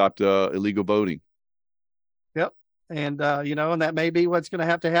 corruption, stopped illegal voting. Yep. And, and that may be what's going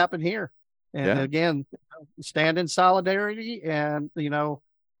to happen here. And again, stand in solidarity. And,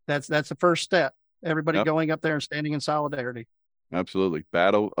 that's the first step. Everybody going up there and standing in solidarity. Absolutely.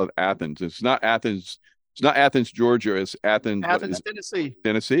 Battle of Athens. It's not Athens, Georgia. It's Athens, Tennessee.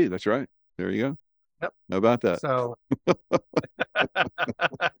 Tennessee. That's right. There you go. Yep. How about that? So,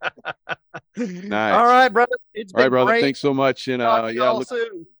 nice. All right, brother. It's been brother. Great. Thanks so much. And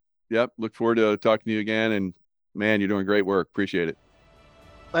soon. Look forward to talking to you again. And man, you're doing great work. Appreciate it.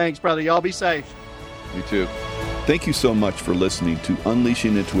 Thanks, brother. Y'all be safe. You too. Thank you so much for listening to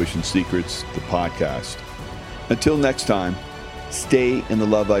Unleashing Intuition Secrets, the podcast. Until next time, stay in the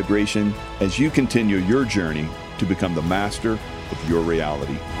love vibration as you continue your journey to become the master of your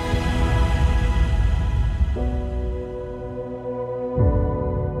reality.